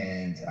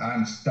 and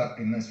I'm stuck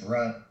in this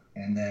rut.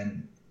 And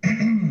then,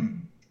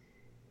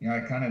 you know,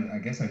 I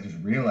guess I just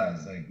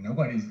realized, like,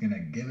 nobody's going to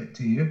give it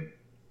to you.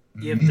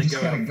 You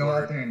just got to go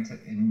out there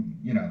and,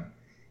 you know,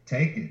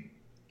 take it.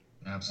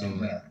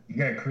 Absolutely. And, you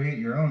got to create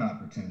your own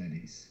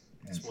opportunities.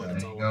 And that's what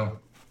it's all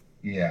about.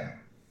 Yeah.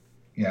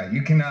 Yeah,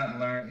 you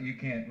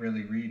can't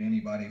really read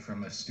anybody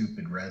from a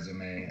stupid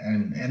resume.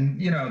 And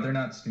you know, they're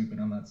not stupid.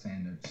 I'm not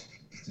saying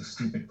it's a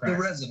stupid practice.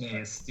 The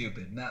resume is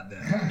stupid, not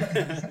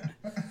them.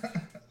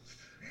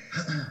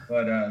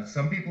 But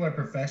some people are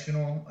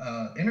professional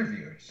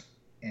interviewers,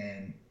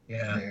 and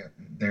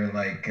they're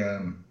like,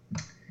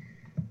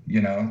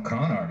 you know,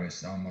 con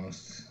artists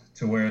almost,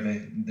 to where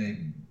they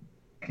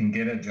can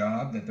get a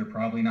job that they're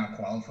probably not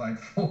qualified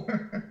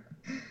for.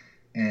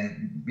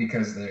 And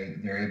because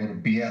they're able to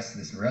BS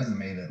this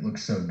resume that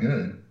looks so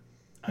good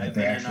that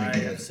they actually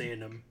get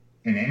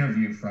an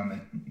interview from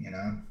it, you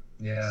know?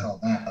 Yeah. I saw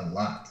that a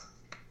lot.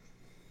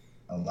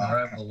 All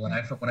right, well, when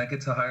I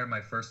get to hire my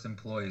first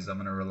employees, I'm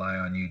going to rely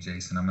on you,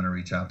 Jason. I'm going to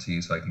reach out to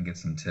you so I can get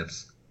some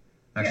tips.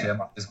 Actually,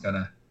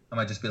 I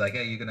might just be like,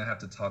 hey, you're going to have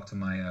to talk to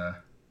my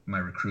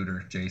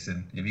recruiter,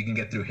 Jason. If you can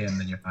get through him,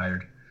 then you're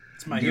hired.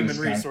 It's my human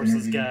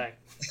resources guy.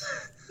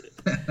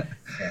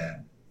 Yeah.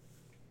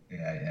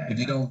 Yeah. If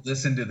you don't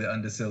listen to the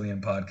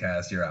Undecillion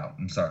podcast, you're out.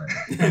 I'm sorry.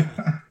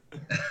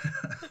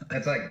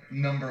 That's like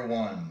number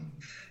one.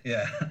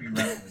 Yeah.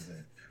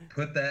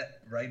 Put that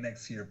right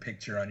next to your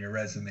picture on your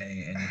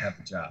resume, and you have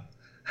a job.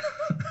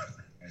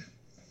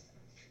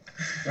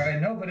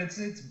 Right. No, but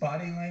it's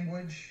body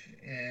language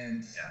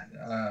and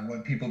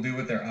what people do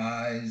with their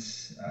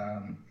eyes.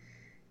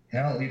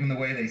 Hell, even the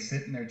way they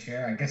sit in their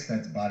chair. I guess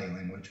that's body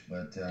language,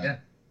 but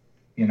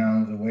you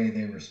know, the way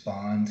they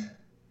respond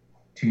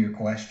to your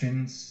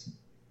questions,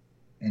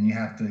 and you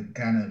have to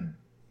kind of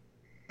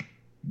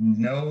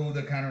know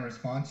the kind of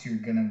response you're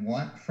going to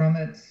want from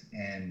it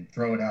and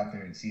throw it out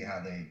there and see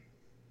how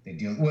they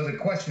deal. Well, the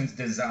question's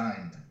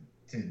designed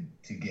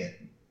to get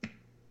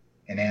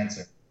an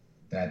answer,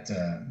 that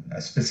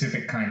a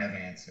specific kind of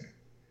answer.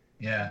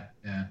 Yeah.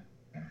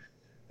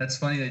 That's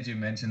funny that you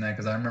mentioned that,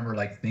 because I remember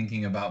like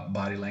thinking about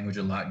body language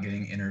a lot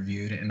getting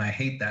interviewed, and I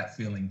hate that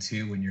feeling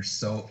too when you're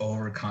so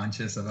over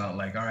conscious about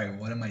like, all right,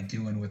 what am I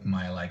doing with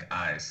my like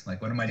eyes? Like,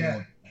 what am I doing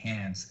with my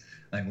hands?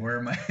 Like, where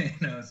am I?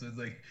 You know, so it's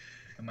like,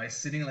 am I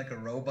sitting like a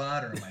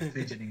robot, or am I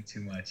fidgeting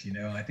too much? You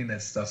know, I think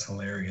that stuff's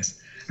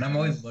hilarious. And I'm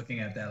always looking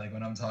at that. Like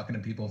when I'm talking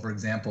to people, for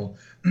example,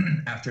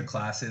 after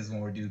classes,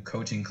 when we do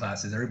coaching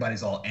classes,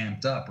 everybody's all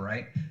amped up,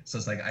 right? So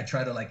it's like, I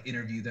try to like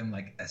interview them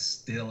like as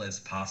still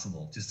as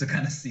possible, just to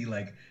kind of see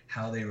like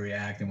how they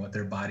react and what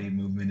their body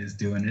movement is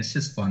doing. It's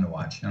just fun to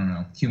watch. I don't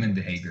know. Human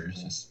behavior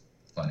is just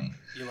funny.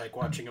 You like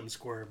watching them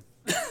squirm.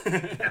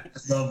 I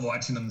love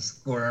watching them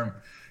squirm.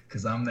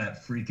 Because I'm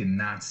that freaking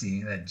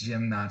Nazi, that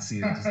gym Nazi.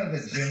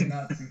 The gym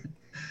Nazi.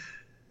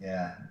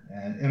 Yeah.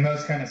 And in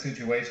those kind of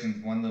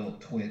situations, one little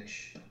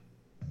twitch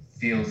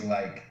feels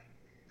like,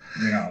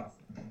 you know,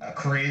 a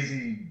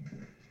crazy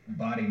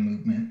body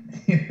movement.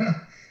 You know?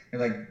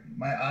 You're like,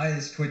 my eye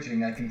is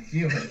twitching. I can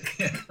feel it.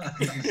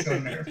 Because you're so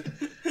nervous.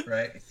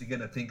 Right? You're going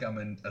to think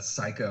I'm a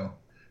psycho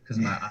because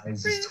my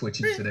eyes is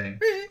twitching today.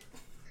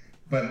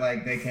 But,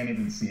 like, they can't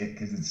even see it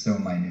because it's so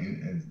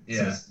minute.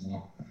 It's so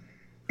small.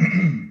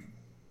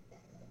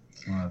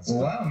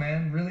 Wow,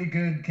 man. Really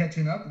good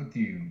catching up with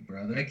you,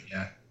 brother. Heck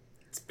yeah.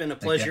 It's been a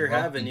pleasure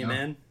having you,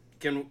 man.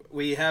 can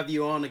we have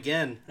you on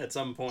again at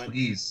some point?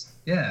 Please.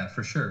 Yeah,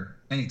 for sure.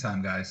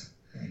 Anytime, guys.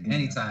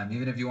 Anytime.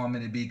 Even if you want me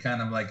to be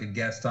kind of like a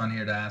guest on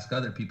here to ask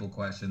other people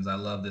questions. I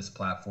love this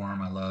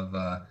platform. I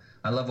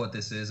love what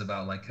this is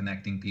about, like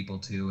connecting people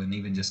to, and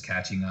even just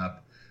catching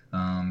up.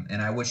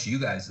 And I wish you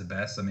guys the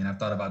best. I mean, I've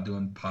thought about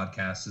doing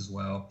podcasts as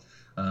well,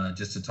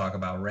 just to talk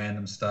about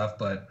random stuff.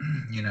 But,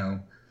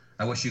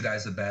 I wish you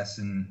guys the best,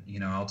 and,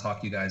 I'll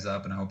talk you guys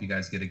up, and I hope you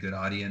guys get a good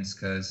audience,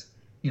 because,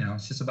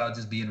 it's just about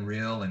just being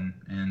real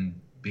and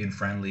being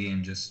friendly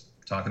and just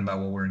talking about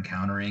what we're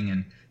encountering.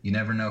 And you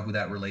never know who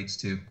that relates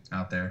to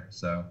out there.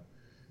 So,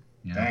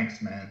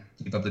 Thanks, man.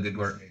 Keep up the good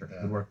work.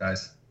 Good work,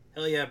 guys.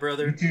 Hell yeah,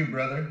 brother. You too,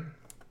 brother.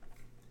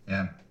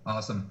 Yeah,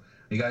 awesome.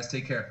 You guys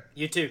take care.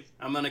 You too.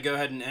 I'm going to go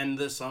ahead and end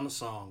this on a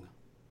song.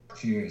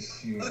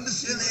 Cheers.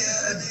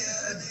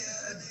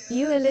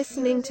 You are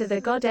listening to The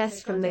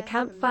Goddess from the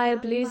Campfire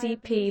Blues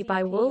EP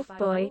by Wolf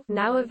Boy,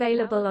 now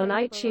available on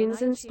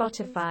iTunes and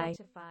Spotify.